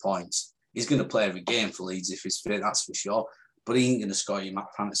many points. He's going to play every game for Leeds if he's fit, that's for sure. But he ain't going to score you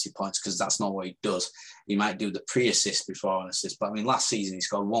fantasy points, because that's not what he does. He might do the pre-assist before an assist. But last season he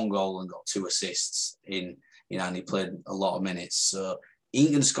scored 1 goal and got 2 assists and he played a lot of minutes. So he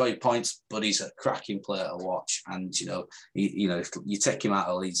ain't going to score you points, but he's a cracking player to watch. And if you take him out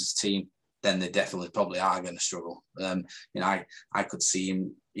of Leeds' team, then they definitely probably are going to struggle. I could see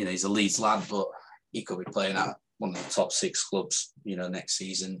him. He's a Leeds lad, but he could be playing at one of the top 6 clubs, next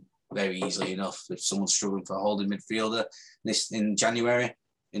season very easily enough. If someone's struggling for a holding midfielder in January,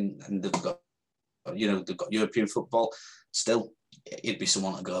 and they've got European football, still he'd be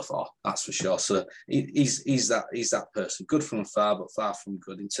someone to go for. That's for sure. So he's that person, good from afar, but far from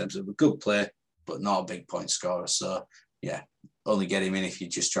good in terms of a good player, but not a big point scorer. So yeah, only get him in if you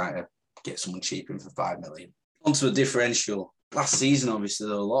just try to get someone cheap in for 5 million. Onto a differential. Last season, obviously,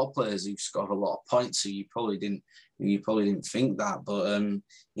 there were a lot of players who scored a lot of points, so you probably didn't think that.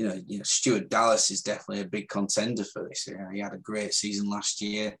 But Stuart Dallas is definitely a big contender for this. He had a great season last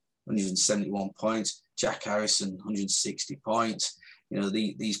year, 171 points. Jack Harrison, 160 points.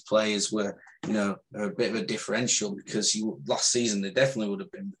 These players were, are a bit of a differential, because last season they definitely would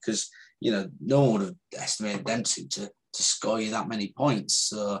have been, because no one would have estimated them to score you that many points.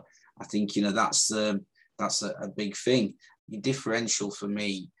 So I think that's a big thing. Your differential for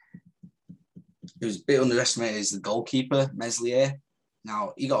me, it was a bit underestimated, is the goalkeeper, Meslier.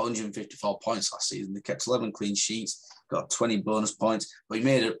 Now, he got 154 points last season. They kept 11 clean sheets, got 20 bonus points, but he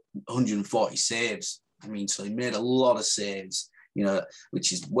made 140 saves. So he made a lot of saves,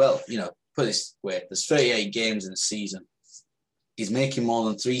 which is, put this way, there's 38 games in a season. He's making more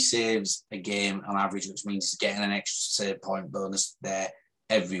than 3 saves a game on average, which means he's getting an extra save point bonus there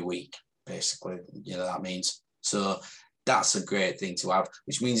every week, basically. That means. So that's a great thing to have,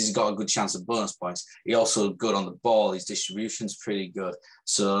 which means he's got a good chance of bonus points. He also good on the ball. His distribution's pretty good.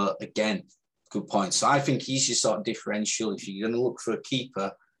 So again, good point. So I think he's your sort of differential if you're going to look for a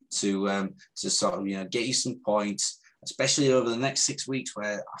keeper to sort of get you some points, especially over the next 6 weeks,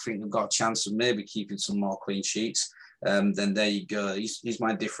 where I think they've got a chance of maybe keeping some more clean sheets. Then there you go. He's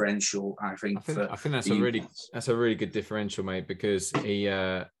my differential. I think that's a really good differential, mate, because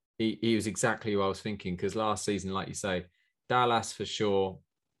he was exactly what I was thinking. Because last season, like you say, Dallas for sure,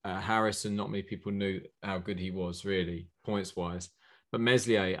 Harrison, not many people knew how good he was really points wise. But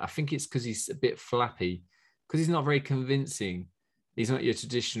Meslier, I think it's because he's a bit flappy, because he's not very convincing. He's not your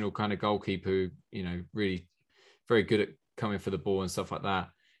traditional kind of goalkeeper who, really very good at coming for the ball and stuff like that.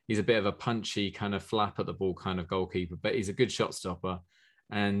 He's a bit of a punchy kind of flap at the ball kind of goalkeeper, but he's a good shot stopper.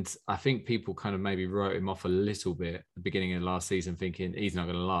 And I think people kind of maybe wrote him off a little bit at the beginning of last season, thinking he's not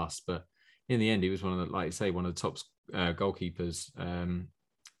going to last. But in the end, he was one of the top goalkeepers,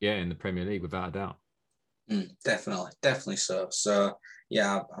 in the Premier League, without a doubt. Definitely so. So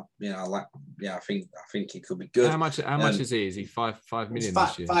yeah, I think he could be good. How much is he? Is he 5 million five,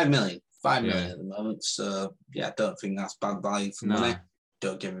 this year? 5 million. 5 million at the moment. So yeah, I don't think that's bad value for money.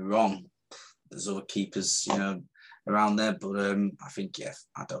 Don't get me wrong. There's other keepers, around there, but I think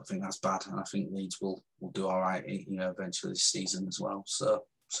I don't think that's bad, and I think Leeds will do all right, eventually this season as well. So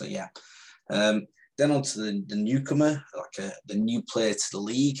yeah. Then on to the newcomer, the new player to the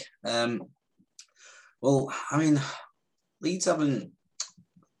league. Well, I mean, Leeds haven't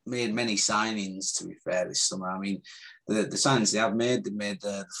made many signings, to be fair, this summer. I mean, the signings they've made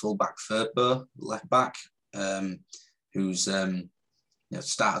the fullback Firpo, left back, who's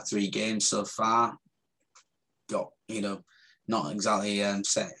started 3 games so far. Got not exactly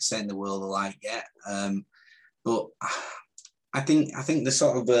setting the world alight yet, but I think the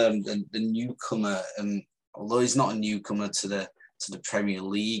sort of the newcomer, although he's not a newcomer to the Premier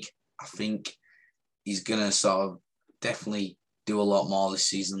League, I think he's gonna sort of definitely do a lot more this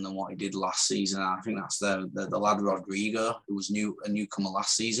season than what he did last season. I think that's the lad Rodrigo, who was a newcomer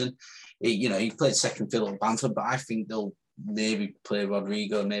last season. He played second fiddle at Bamford, but I think they'll maybe play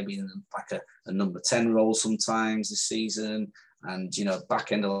Rodrigo maybe in a number 10 role sometimes this season. And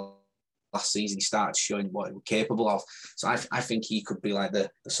back end of last season, he started showing what he was capable of. So I think he could be like the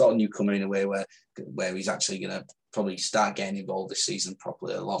sort of newcomer in a way where he's actually going to probably start getting involved this season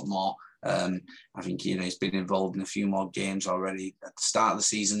properly a lot more. I think he's been involved in a few more games already at the start of the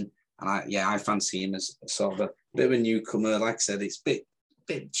season, and I fancy him as sort of a bit of a newcomer. Like I said, it's a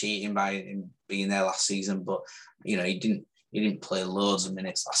bit cheating by him being there last season, but he didn't play loads of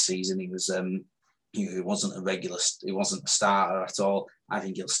minutes last season. He was he wasn't a starter at all. I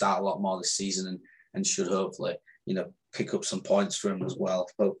think he'll start a lot more this season and should hopefully pick up some points for him as well.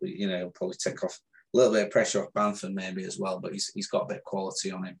 Hopefully he'll probably take off a little bit of pressure off Bamford maybe as well, but he's got a bit of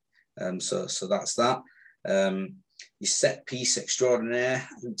quality on him. So that's that. Your set piece extraordinaire,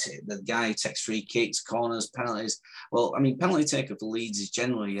 the guy who takes free kicks, corners, penalties. Well, I mean, penalty taker for Leeds is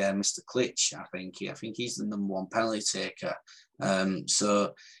generally Mr. Klitsch. I think he's the number 1 penalty taker.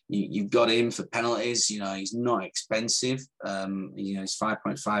 So you've got him for penalties. He's not expensive. He's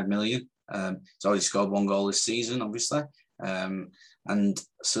 5.5 million. He's already scored 1 goal this season, obviously. And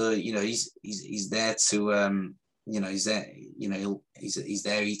so he's there to. He's there. He's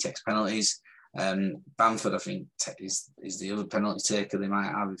there. He takes penalties. Bamford, I think, is the other penalty taker they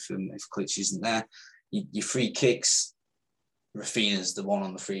might have if Klitsch isn't there. Your free kicks, Rafinha's the one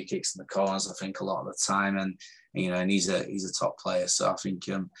on the free kicks and the corners, I think, a lot of the time, and he's a top player. So I think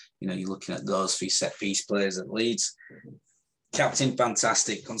you're looking at those 3 set piece players at Leeds. Captain,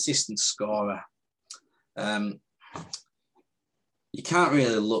 fantastic, consistent scorer. You can't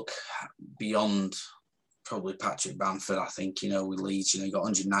really look beyond probably Patrick Bamford. I think, with Leeds, he got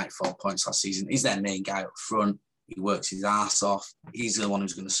 194 points last season. He's their main guy up front. He works his ass off. He's the one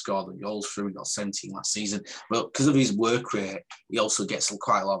who's going to score the goals through. He got 17 last season. But because of his work rate, he also gets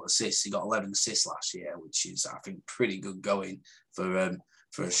quite a lot of assists. He got 11 assists last year, which is, I think, pretty good going for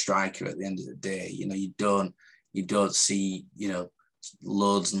a striker at the end of the day. You don't see,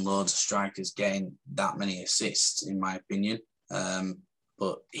 loads and loads of strikers getting that many assists, in my opinion.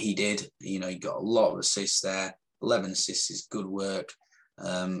 But he did, he got a lot of assists there. 11 assists is good work.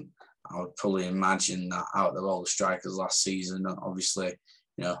 I would probably imagine that out of all the strikers last season, obviously,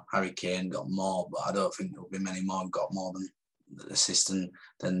 Harry Kane got more, but I don't think there'll be many more who got more than assists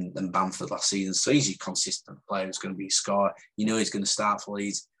than Bamford last season. So he's a consistent player who's going to be a scorer. He's going to start for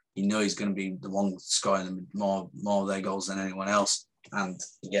Leeds. He's going to be the one scoring more of their goals than anyone else, and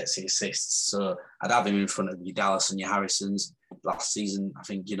he gets the assists. So I'd have him in front of your Dallas and your Harrisons. Last season, I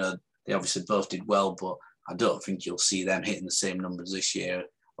think, they obviously both did well, but I don't think you'll see them hitting the same numbers this year.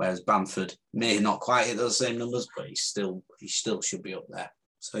 Whereas Bamford may not quite hit those same numbers, but he still should be up there.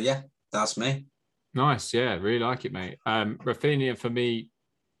 So yeah, that's me. Nice, yeah, really like it, mate. Rafinha, for me,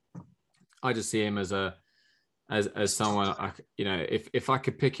 I just see him as someone, if I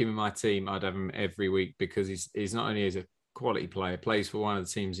could pick him in my team, I'd have him every week, because he's not only as a quality player, plays for one of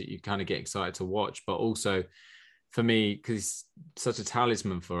the teams that you kind of get excited to watch, but also for me, because he's such a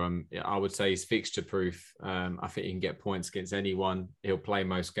talisman for him, I would say he's fixture proof. I think he can get points against anyone. He'll play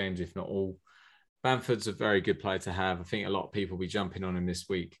most games, if not all. Bamford's a very good player to have. I think a lot of people will be jumping on him this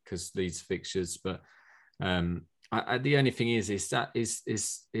week because these fixtures. But the only thing is that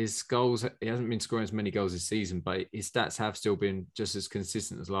his goals. He hasn't been scoring as many goals this season, but his stats have still been just as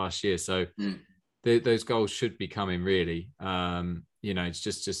consistent as last year. So those goals should be coming, really. It's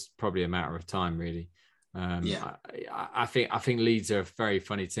just probably a matter of time, really. I think Leeds are a very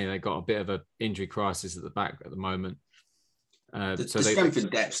funny team. They've got a bit of an injury crisis at the back at the moment. The strength and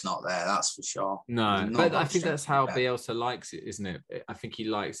depth's not there, that's for sure. No, but I think that's how Bielsa likes it, isn't it? I think he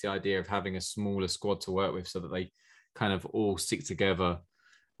likes the idea of having a smaller squad to work with, so that they kind of all stick together.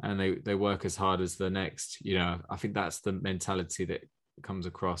 and they work as hard as the next. I think that's the mentality that comes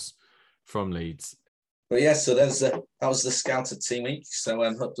across from Leeds. But yeah, so that was the scouted team week. So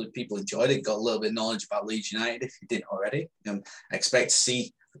hopefully people enjoyed it, got a little bit of knowledge about Leeds United if you didn't already. I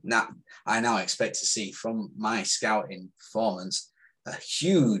now expect to see from my scouting performance a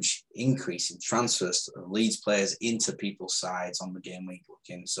huge increase in transfers of Leeds players into people's sides on the game week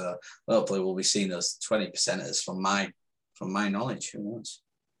looking. So hopefully we'll be seeing those 20%ers from my knowledge. Who knows?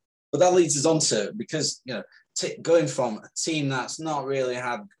 But that leads us on to, because going from a team that's not really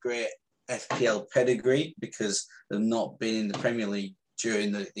had great FPL pedigree because they've not been in the Premier League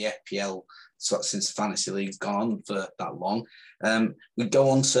during the FPL since the Fantasy League's gone on for that long. We go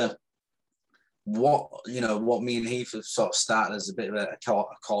on to what me and Heath have sort of started as a bit of a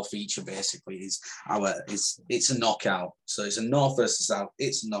core feature. Basically, it's a knockout. So it's a North versus South.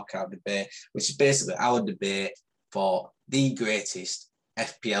 It's a knockout debate, which is basically our debate for the greatest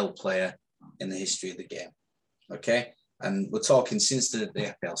FPL player in the history of the game. Okay. And we're talking since the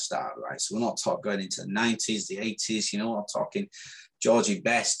FPL started, right? So we're not going into the 90s, the 80s, we're not talking Georgie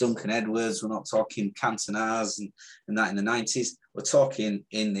Best, Duncan Edwards, we're not talking Cantona's and that in the 90s. We're talking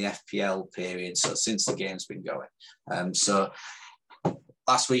in the FPL period, so since the game's been going. So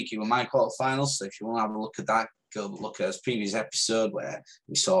last week, it were my quarterfinals, so if you want to have a look at that, go look at his previous episode where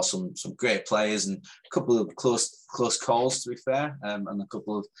we saw some great players and a couple of close calls, to be fair, and a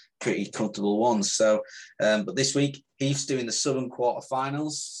couple of pretty comfortable ones. So, but this week, Heath's doing the Southern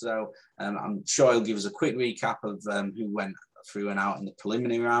quarterfinals. So I'm sure he'll give us a quick recap of who went through and out in the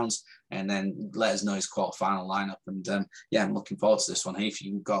preliminary rounds, and then let us know his quarterfinal lineup. And I'm looking forward to this one. Heath,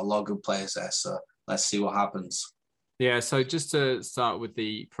 you've got a lot of good players there, so let's see what happens. Yeah, so just to start with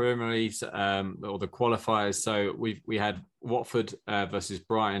the preliminaries or the qualifiers. So we had Watford versus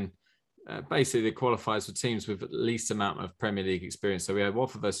Brighton. Basically, the qualifiers for teams with at least amount of Premier League experience. So we had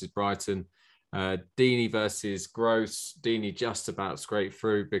Watford versus Brighton, Deeney versus Gross. Deeney just about scraped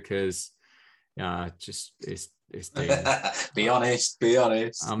through because it's Deeney. Be honest.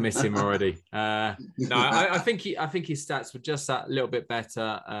 I'll miss him already. I think his stats were just that little bit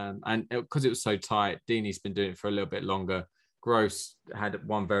better, and because it was so tight, Deeney's been doing it for a little bit longer. Gross had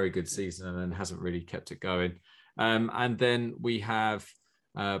one very good season and then hasn't really kept it going. And then we have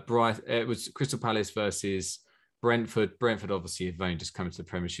it was Crystal Palace versus Brentford. Brentford obviously have only just come to the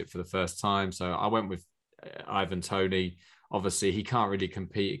Premiership for the first time, so I went with Ivan Toney. Obviously, he can't really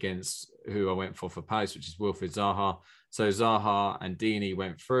compete against who I went for Palace, which is Wilfried Zaha. So Zaha and Deeney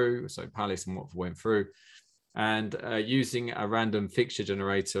went through. So Palace and Watford went through. And using a random fixture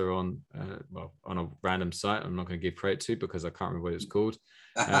generator on a random site, I'm not going to give credit to because I can't remember what it's called.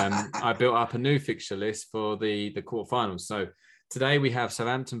 I built up a new fixture list for the quarterfinals. So today we have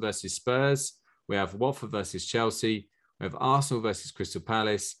Southampton versus Spurs. We have Watford versus Chelsea. We have Arsenal versus Crystal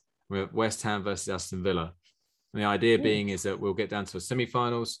Palace. We have West Ham versus Aston Villa. And the idea being is that we'll get down to a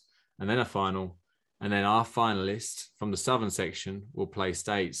semi-finals and then a final. And then our finalists from the southern section will play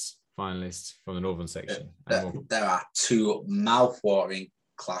States finalists from the northern section. There are two mouth-watering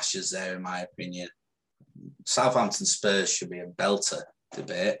clashes there, in my opinion. Southampton Spurs should be a belter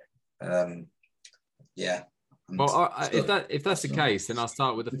debate. Well, if that's the case, then I'll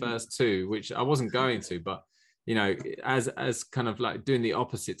start with the first two, which I wasn't going to, but as kind of like doing the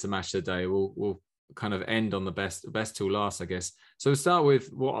opposite to Match of the Day, we'll kind of end on the best till last, I guess. So we'll start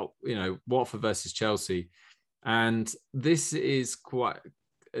with Watford versus Chelsea, and this is quite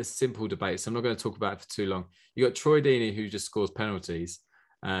a simple debate, so I'm not going to talk about it for too long. You got Troy Deeney, who just scores penalties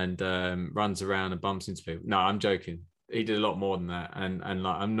and runs around and bumps into people. No, I'm joking. He did a lot more than that, and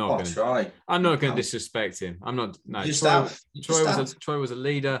like I'm not going to disrespect him. I'm not. No, Troy was a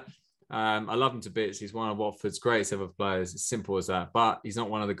leader. I love him to bits. He's one of Watford's greatest ever players. It's simple as that. But he's not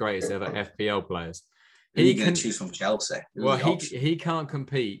one of the greatest ever FPL players. He can choose from Chelsea. Well, he can't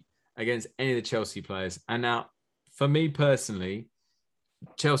compete against any of the Chelsea players. And now, for me personally,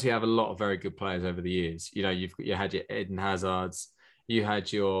 Chelsea have a lot of very good players over the years. You had your Eden Hazards, you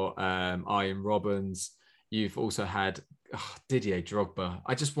had your Ian Robbins, you've also had Didier Drogba.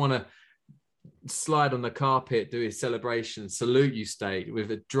 I just want to slide on the carpet, do his celebration, salute you, State,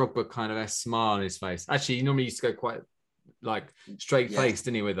 with a Drogba kind of a smile on his face. Actually, he normally used to go quite like straight faced,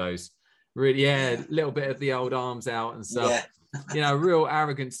 didn't he, with those? Really, a little bit of the old arms out and stuff. Yeah. Real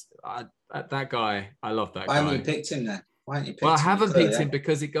arrogance. That guy, I love that guy. Why haven't you picked him then? I haven't picked him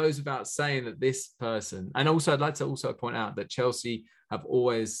because it goes without saying that this person, and also I'd like to also point out that Chelsea have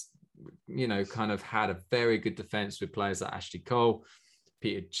always, kind of had a very good defense with players like Ashley Cole,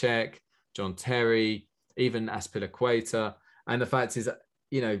 Peter Cech, John Terry, even Azpilicueta. And the fact is,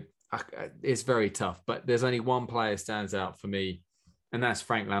 it's very tough. But there's only one player stands out for me and that's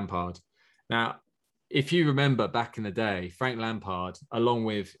Frank Lampard. Now, if you remember back in the day, Frank Lampard, along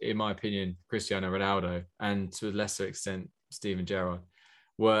with, in my opinion, Cristiano Ronaldo, and to a lesser extent, Steven Gerrard,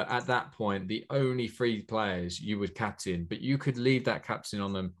 were at that point the only three players you would captain, but you could leave that captain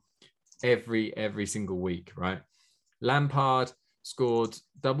on them every single week, right? Lampard scored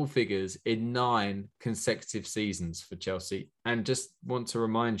double figures in 9 consecutive seasons for Chelsea. And just want to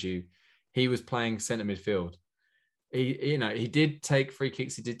remind you, he was playing centre midfield. He did take free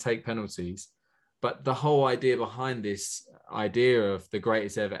kicks, he did take penalties, but the whole idea behind this idea of the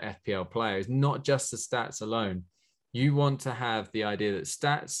greatest ever FPL player is not just the stats alone. You want to have the idea that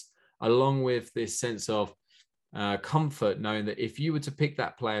stats, along with this sense of comfort, knowing that if you were to pick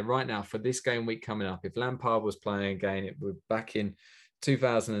that player right now for this game week coming up, if Lampard was playing again, it would back in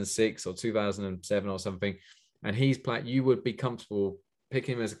 2006 or 2007 or something, and he's playing, you would be comfortable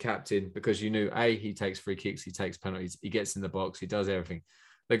picking him as a captain because you knew, A, he takes free kicks, he takes penalties, he gets in the box, he does everything.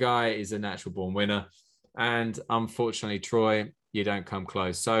 The guy is a natural born winner. And unfortunately, Troy, you don't come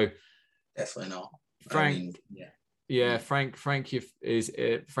close. So definitely not. Frank,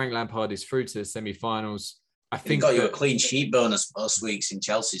 Frank Lampard is through to the semi-finals. I think he got you a clean sheet bonus most weeks in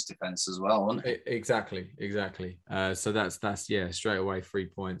Chelsea's defence as well, wasn't it? Exactly. So that's straight away 3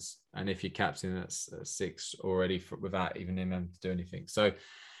 points, and if you're captain, that's 6 already without even him having to do anything. So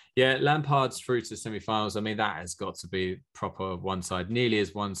yeah, Lampard's through to semi-finals. I mean, that has got to be proper one-side, nearly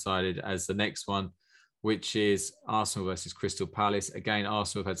as one-sided as the next one, which is Arsenal versus Crystal Palace. Again,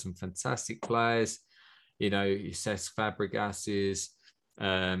 Arsenal have had some fantastic players. Cesc Fabregas,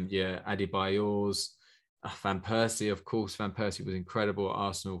 Adebayor's, Van Persie, of course. Van Persie was incredible at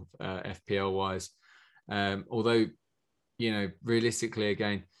Arsenal, FPL-wise. Although, realistically,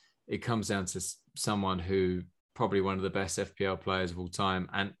 again, it comes down to someone who probably one of the best FPL players of all time,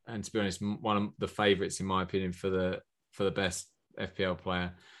 and to be honest, one of the favourites in my opinion for the best FPL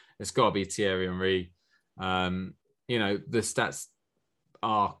player. It's got to be Thierry Henry. The stats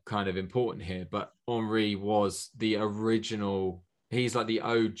are kind of important here, but Henry was the original. He's like the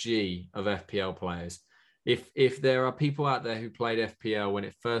OG of FPL players. If there are people out there who played FPL when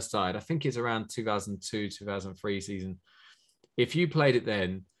it first started, I think it's around 2002, 2003 season. If you played it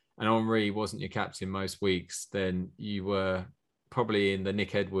then and Henry wasn't your captain most weeks, then you were probably in the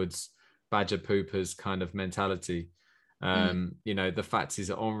Nick Edwards, Badger Poopers kind of mentality. The fact is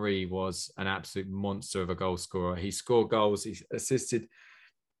that Henry was an absolute monster of a goal scorer. He scored goals, he assisted.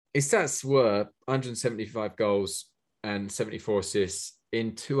 His stats were 175 goals and 74 assists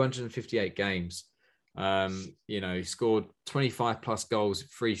in 258 games. He scored 25 plus goals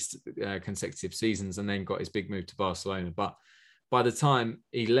 3 consecutive seasons and then got his big move to Barcelona. But by the time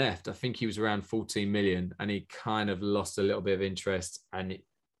he left, I think he was around 14 million and he kind of lost a little bit of interest and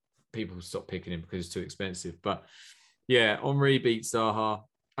people stopped picking him because it's too expensive. But yeah, Henry beat Zaha.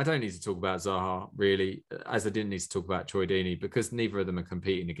 I don't need to talk about Zaha really, as I didn't need to talk about Troy Deeney because neither of them are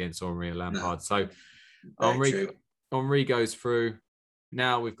competing against Henry and Lampard. So Henry goes through.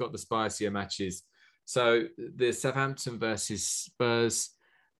 Now we've got the spicier matches. So the Southampton versus Spurs,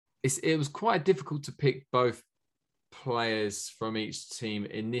 it was quite difficult to pick both players from each team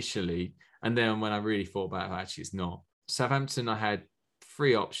initially. And then when I really thought about it, actually it's not. Southampton, I had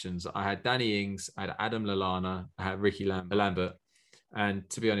 3 options. I had Danny Ings, I had Adam Lallana, I had Ricky Lambert. And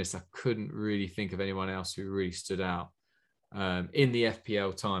to be honest, I couldn't really think of anyone else who really stood out in the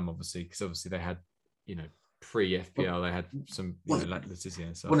FPL time, obviously, because obviously they had, pre-FPL, they had some, like Le Tissier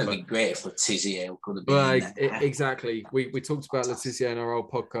and stuff. Wouldn't it be great if Le Tissier could have been exactly. We talked about Le Tissier in our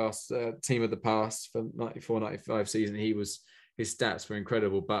old podcast, Team of the Past for 94-95 season. His stats were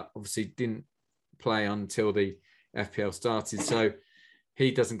incredible, but obviously didn't play until the FPL started. So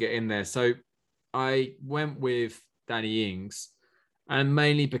he doesn't get in there. So I went with Danny Ings, and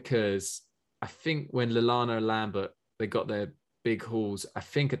mainly because I think when Lallana and Lambert, they got their big hauls, I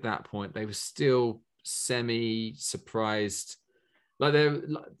think at that point they were still semi-surprised. Like they're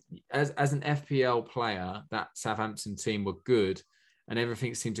as an FPL player, that Southampton team were good and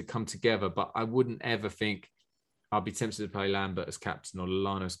everything seemed to come together. But I wouldn't ever think I'd be tempted to play Lambert as captain or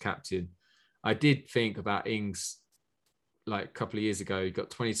Lallana as captain. I did think about Ings like a couple of years ago. He got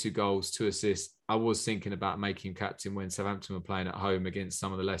 22 goals, 2 assists. I was thinking about making him captain when Southampton were playing at home against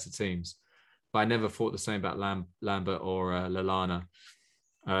some of the lesser teams. But I never thought the same about Lambert or Lallana.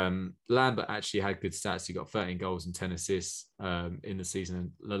 Lambert actually had good stats. He got 13 goals and 10 assists in the season,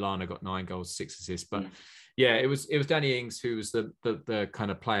 and Lallana got 9 goals, 6 assists. But yeah, it was Danny Ings who was the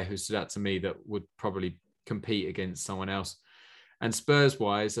kind of player who stood out to me that would probably compete against someone else. And Spurs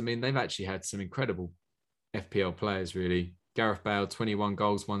wise, I mean, they've actually had some incredible FPL players, really. Gareth Bale, 21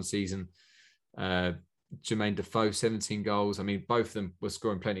 goals one season. Jermaine Defoe, 17 goals. I mean, both of them were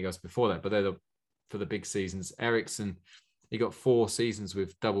scoring plenty of goals before that, but they're for the big seasons. Eriksen, he got 4 seasons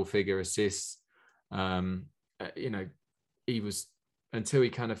with double figure assists. He was, until he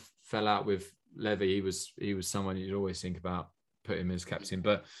kind of fell out with Levy, he was someone you'd always think about putting him as captain.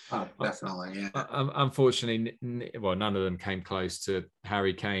 But definitely, yeah. Unfortunately, none of them came close to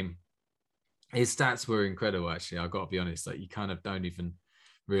Harry Kane. His stats were incredible, actually. I've got to be honest. Like, you kind of don't even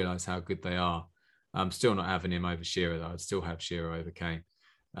realize how good they are. I'm still not having him over Shearer, though. I'd still have Shearer over Kane.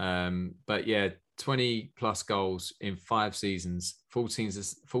 But yeah, 20 plus goals in 5 seasons,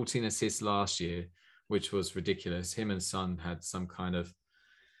 14 assists last year, which was ridiculous. Him and Son had some kind of,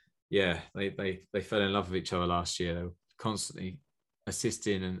 they fell in love with each other last year. They were constantly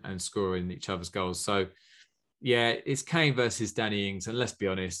assisting and scoring each other's goals. So yeah, it's Kane versus Danny Ings. And let's be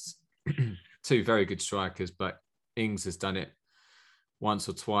honest, 2 very good strikers, but Ings has done it once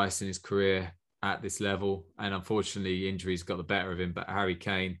or twice in his career at this level. And unfortunately, injuries got the better of him, but Harry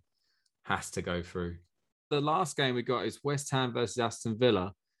Kane has to go through. The last game we got is West Ham versus Aston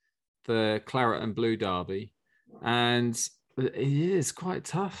Villa, the Claret and Blue derby. And it is quite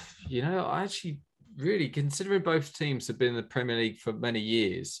tough. I actually really, considering both teams have been in the Premier League for many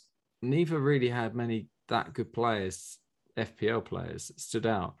years, neither really had many that good players, FPL players, that stood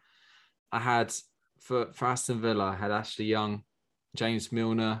out. I had, for Aston Villa, I had Ashley Young, James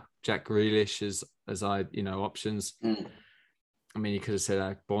Milner, Jack Grealish as options. I mean, you could have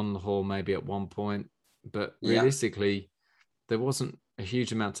said Bond maybe at one point, but realistically, there wasn't a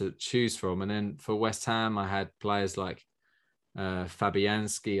huge amount to choose from. And then for West Ham, I had players like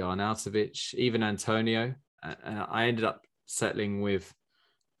Fabianski, Arnautovic, even Antonio. And I ended up settling with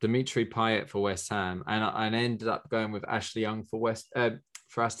Dimitri Payet for West Ham, and I ended up going with Ashley Young for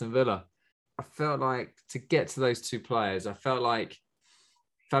Aston Villa. I felt like, to get to those 2 players, I felt like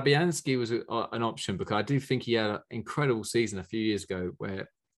Fabianski was an option, because I do think he had an incredible season a few years ago where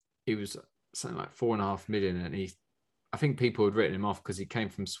he was something like 4.5 million, and I think people had written him off because he came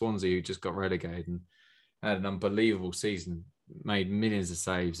from Swansea, who just got relegated, and had an unbelievable season, made millions of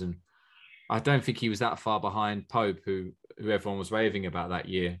saves, and I don't think he was that far behind Pope, who everyone was raving about that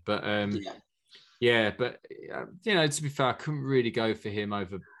year. But to be fair, I couldn't really go for him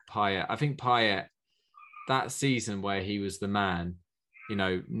over Payet. I think Payet, that season where he was the man,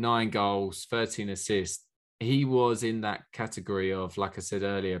 9 goals, 13 assists, he was in that category of, like I said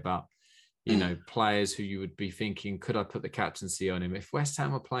earlier, about players who you would be thinking, could I put the captaincy on him? If West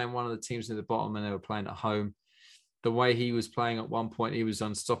Ham were playing one of the teams near the bottom and they were playing at home, the way he was playing at one point, he was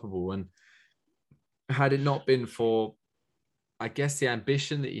unstoppable. And had it not been for, I guess, the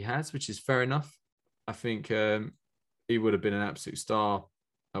ambition that he has, which is fair enough, I think he would have been an absolute star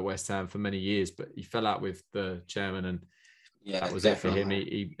at West Ham for many years. But he fell out with the chairman, and that was definitely it for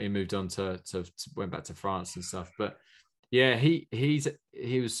him. He moved on to went back to France and stuff. But yeah, he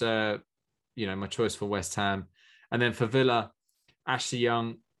was my choice for West Ham. And then for Villa, Ashley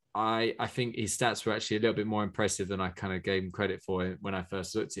Young, I think his stats were actually a little bit more impressive than I kind of gave him credit for when I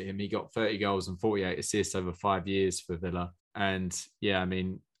first looked at him. He got 30 goals and 48 assists over 5 years for Villa. And yeah, I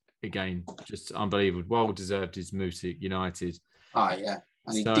mean, again, just unbelievable. Well deserved his move to United. Oh, yeah.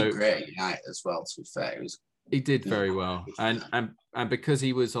 And he did great at United as well, to be fair. He did very well. And because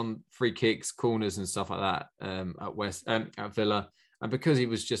he was on free kicks, corners and stuff like that at Villa, and because he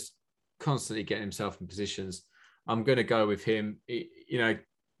was just constantly getting himself in positions, I'm going to go with him.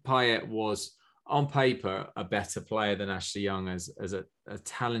 Payet was, on paper, a better player than Ashley Young as a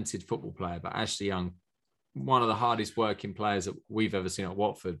talented football player. But Ashley Young, one of the hardest working players that we've ever seen at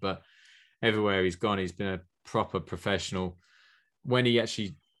Watford. But everywhere he's gone, he's been a proper professional. When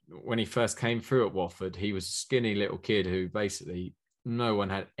he first came through at Watford, he was a skinny little kid who basically no one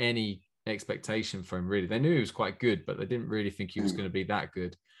had any expectation for him, really. They knew he was quite good, but they didn't really think he was going to be that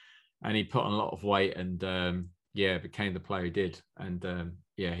good. And he put on a lot of weight and became the player he did. And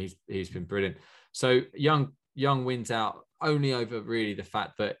he's been brilliant. So Young wins out only over really the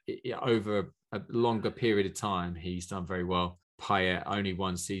fact that over a longer period of time, he's done very well. Payet, only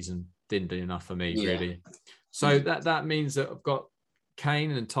 1 season, didn't do enough for me, really. So that means that I've got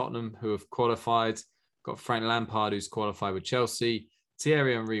Kane and Tottenham who have qualified, got Frank Lampard who's qualified with Chelsea,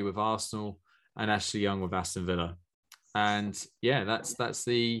 Thierry Henry with Arsenal, and Ashley Young with Aston Villa. And yeah, that's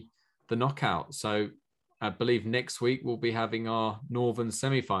the knockout. So I believe next week we'll be having our Northern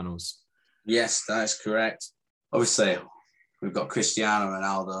semi-finals. Yes, that is correct. Obviously, we've got Cristiano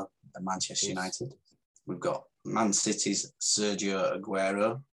Ronaldo at Manchester United. We've got Man City's Sergio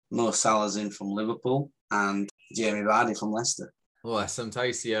Aguero, Mo Salah's in from Liverpool, and Jamie Vardy from Leicester. Well, that's some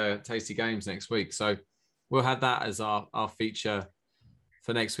tasty games next week. So we'll have that as our feature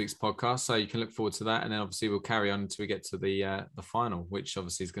for next week's podcast. So you can look forward to that. And then obviously we'll carry on until we get to the final, which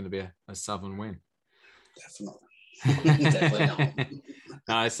obviously is going to be a Southern win. Definitely. Definitely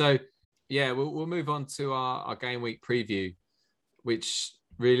not. So yeah, we'll move on to our game week preview, which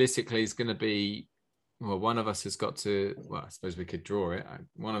realistically is going to be, well, one of us has got to, well, I suppose we could draw it.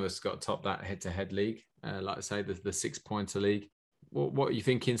 One of us got to top that head-to-head league, like I say, the 6-pointer league. What are you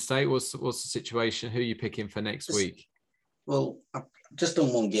thinking, State? What's the situation? Who are you picking for next week? Well, I've just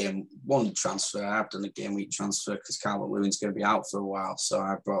done one transfer. I've done a game week transfer because Calvert-Lewin's going to be out for a while. So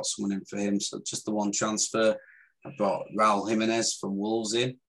I brought someone in for him. So just the one transfer. I brought Raul Jimenez from Wolves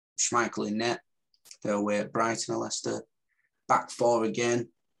in, Schmeichel in net. They're away at Brighton and Leicester. Back four again.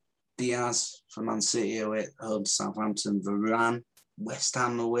 Diaz from Man City away at home to Southampton. Varane, West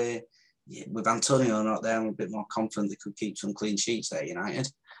Ham away. Yeah, with Antonio not there, I'm a bit more confident they could keep some clean sheets at United.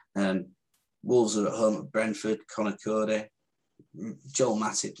 Wolves are at home at Brentford. Conor Cody. Joel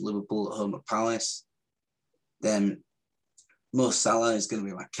Matip, Liverpool at home at Palace. Then Mo Salah is going to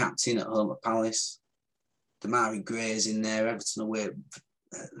be my captain at home at Palace. Damari Gray is in there. Everton away at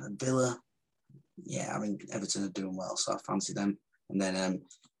Villa. Yeah, I mean, Everton are doing well, so I fancy them. And then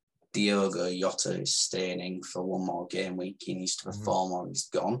Diogo Jota is staying in for one more game week. He needs to perform or he's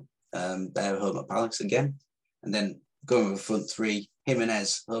gone. They're home at Palace again. And then going with the front three,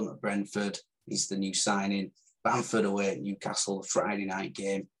 Jimenez home at Brentford. He's the new signing. Bamford away at Newcastle, the Friday night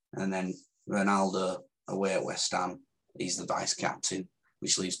game. And then Ronaldo away at West Ham. He's the vice captain,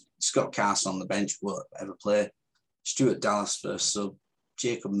 which leaves Scott Carson on the bench, won't ever play. Stuart Dallas first sub.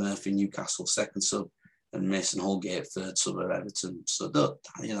 Jacob Murphy, Newcastle second sub. And Mason Holgate third sub at Everton. So,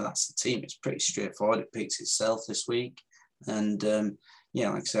 that's the team. It's pretty straightforward. It picks itself this week. And, like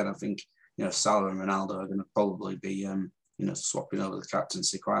I said, I think, Salah and Ronaldo are going to probably be, swapping over the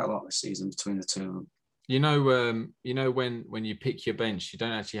captaincy quite a lot this season between the two of them. When you pick your bench, you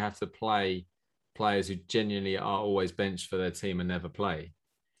don't actually have to play players who genuinely are always benched for their team and never play.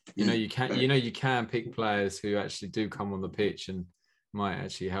 You can pick players who actually do come on the pitch and might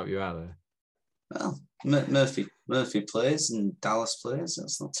actually help you out there. Well, Murphy plays and Dallas plays.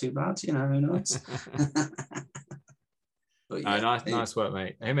 That's not too bad, who knows? But yeah, nice work,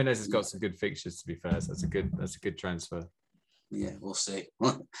 mate. Jimenez has got some good fixtures, to be fair. So that's a good transfer. Yeah, we'll see.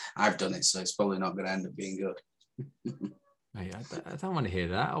 I've done it, so it's probably not going to end up being good. Mate, I don't want to hear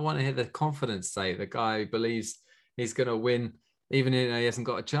that. I want to hear the confidence State. The guy who believes he's going to win, even if he hasn't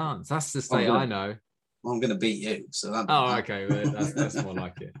got a chance. That's the State I know. Well, I'm going to beat you. So okay, well, that's more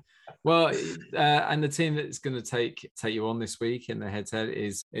like it. Well, and the team that's going to take you on this week in the head-to-head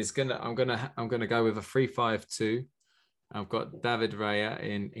is I'm gonna go with a 3-5-2. I've got David Raya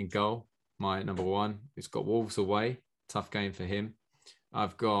in goal, my number one. He's got Wolves away, tough game for him.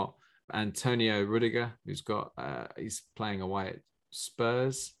 I've got Antonio Rudiger, he's playing away at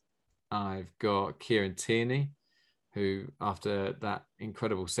Spurs. I've got Kieran Tierney, who after that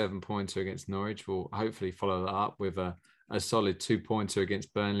incredible 7-pointer against Norwich will hopefully follow that up with a solid 2-pointer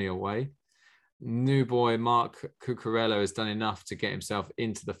against Burnley away. New boy Mark Cucurella has done enough to get himself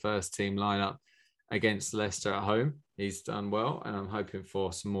into the first team lineup against Leicester at home. He's done well, and I'm hoping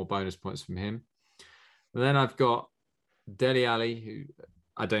for some more bonus points from him. And then I've got Dele Alli, who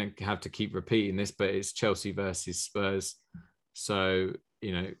I don't have to keep repeating this, but it's Chelsea versus Spurs. So,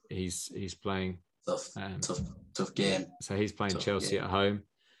 he's playing tough game. So he's playing Chelsea at home.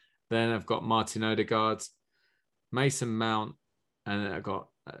 Then I've got Martin Odegaard, Mason Mount, and I've got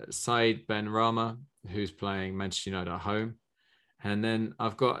Said Benrahma, who's playing Manchester United at home. And then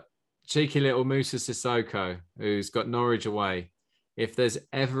I've got cheeky little Musa Sissoko, who's got Norwich away. If there's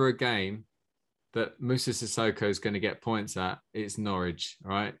ever a game that Musa Sissoko is going to get points at, it's Norwich,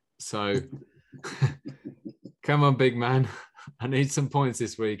 right? So come on, big man. I need some points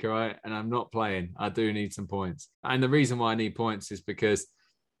this week, all right? And I'm not playing. I do need some points. And the reason why I need points is because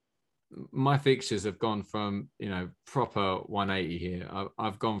my fixtures have gone from, proper 180 here.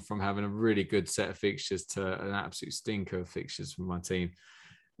 I've gone from having a really good set of fixtures to an absolute stinker of fixtures from my team.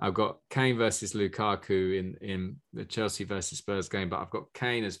 I've got Kane versus Lukaku in the Chelsea versus Spurs game, but I've got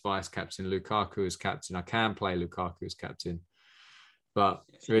Kane as vice captain, Lukaku as captain. I can play Lukaku as captain, but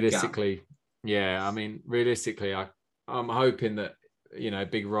realistically, I'm hoping that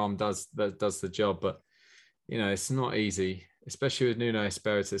Big Rom does the job, but it's not easy, especially with Nuno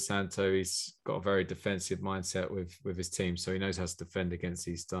Espirito Santo. He's got a very defensive mindset with his team, so he knows how to defend against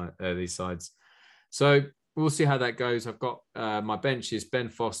these sides. So we'll see how that goes. I've got my bench is Ben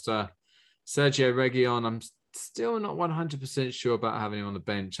Foster, Sergio Reguilon. I'm still not 100% sure about having him on the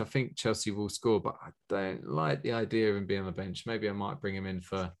bench. I think Chelsea will score, but I don't like the idea of him being on the bench. Maybe I might bring him in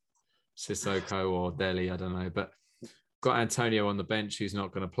for Sissoko or Dele. I don't know, but got Antonio on the bench who's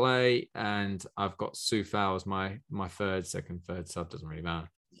not going to play, and I've got Soufal as my second, third sub. Doesn't really matter.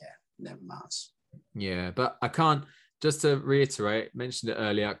 Yeah, never matters. Yeah, but I can't. Just to reiterate, mentioned it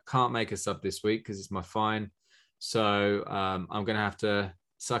earlier, I can't make a sub this week because it's my fine. So I'm going to have to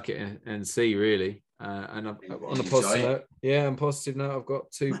suck it and see, really. And I'm, on a positive note, on positive note, I've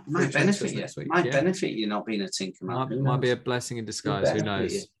got two. Might benefit you. Benefit you not being a tinker man. Might be a blessing in disguise. Who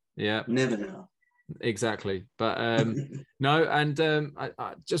knows? You. Yeah, never know. Exactly. But no, and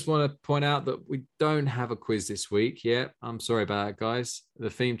I just want to point out that we don't have a quiz this week. Yeah, I'm sorry about that, guys.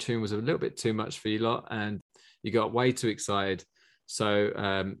 The theme tune was a little bit too much for you lot, and you got way too excited.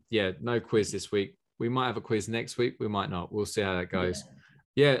 So no quiz this week. We might have a quiz next week. We might not. We'll see how that goes.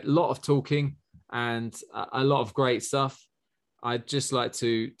 Yeah, a lot of talking and a lot of great stuff. I'd just like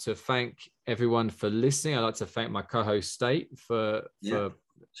to thank everyone for listening. I'd like to thank my co-host State for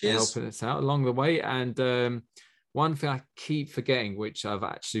helping us out along the way. And one thing I keep forgetting, which I've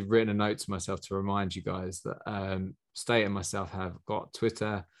actually written a note to myself to remind you guys that State and myself have got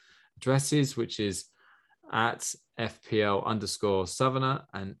Twitter addresses, which is at FPL_Southerner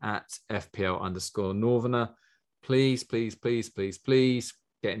and at FPL_Northerner. Please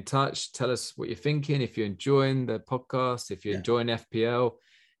get in touch. Tell us what you're thinking. If you're enjoying the podcast, if you're enjoying FPL,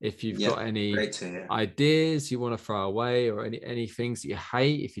 if you've got any ideas you want to throw away, or any things that you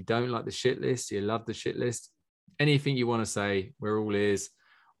hate, if you don't like the shit list, you love the shit list, anything you want to say, we're all ears.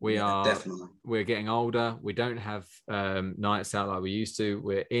 We're getting older. We don't have nights out like we used to.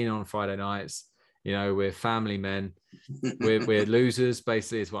 We're in on Friday nights. You know, we're family men. We're losers,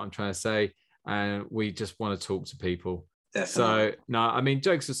 basically, is what I'm trying to say. And we just want to talk to people. Definitely. So, no, I mean,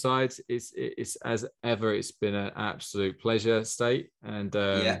 jokes aside, it's as ever, it's been an absolute pleasure, State. And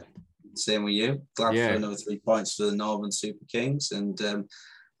same with you. Glad for another 3 points for the Northern Super Kings. And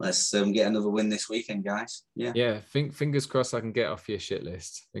let's get another win this weekend, guys. Fingers crossed I can get off your shit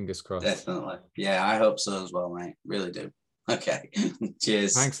list. Fingers crossed. Definitely. Yeah, I hope so as well, mate. Really do. Okay.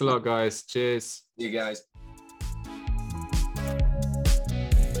 Cheers. Thanks a lot, guys. Cheers. You guys.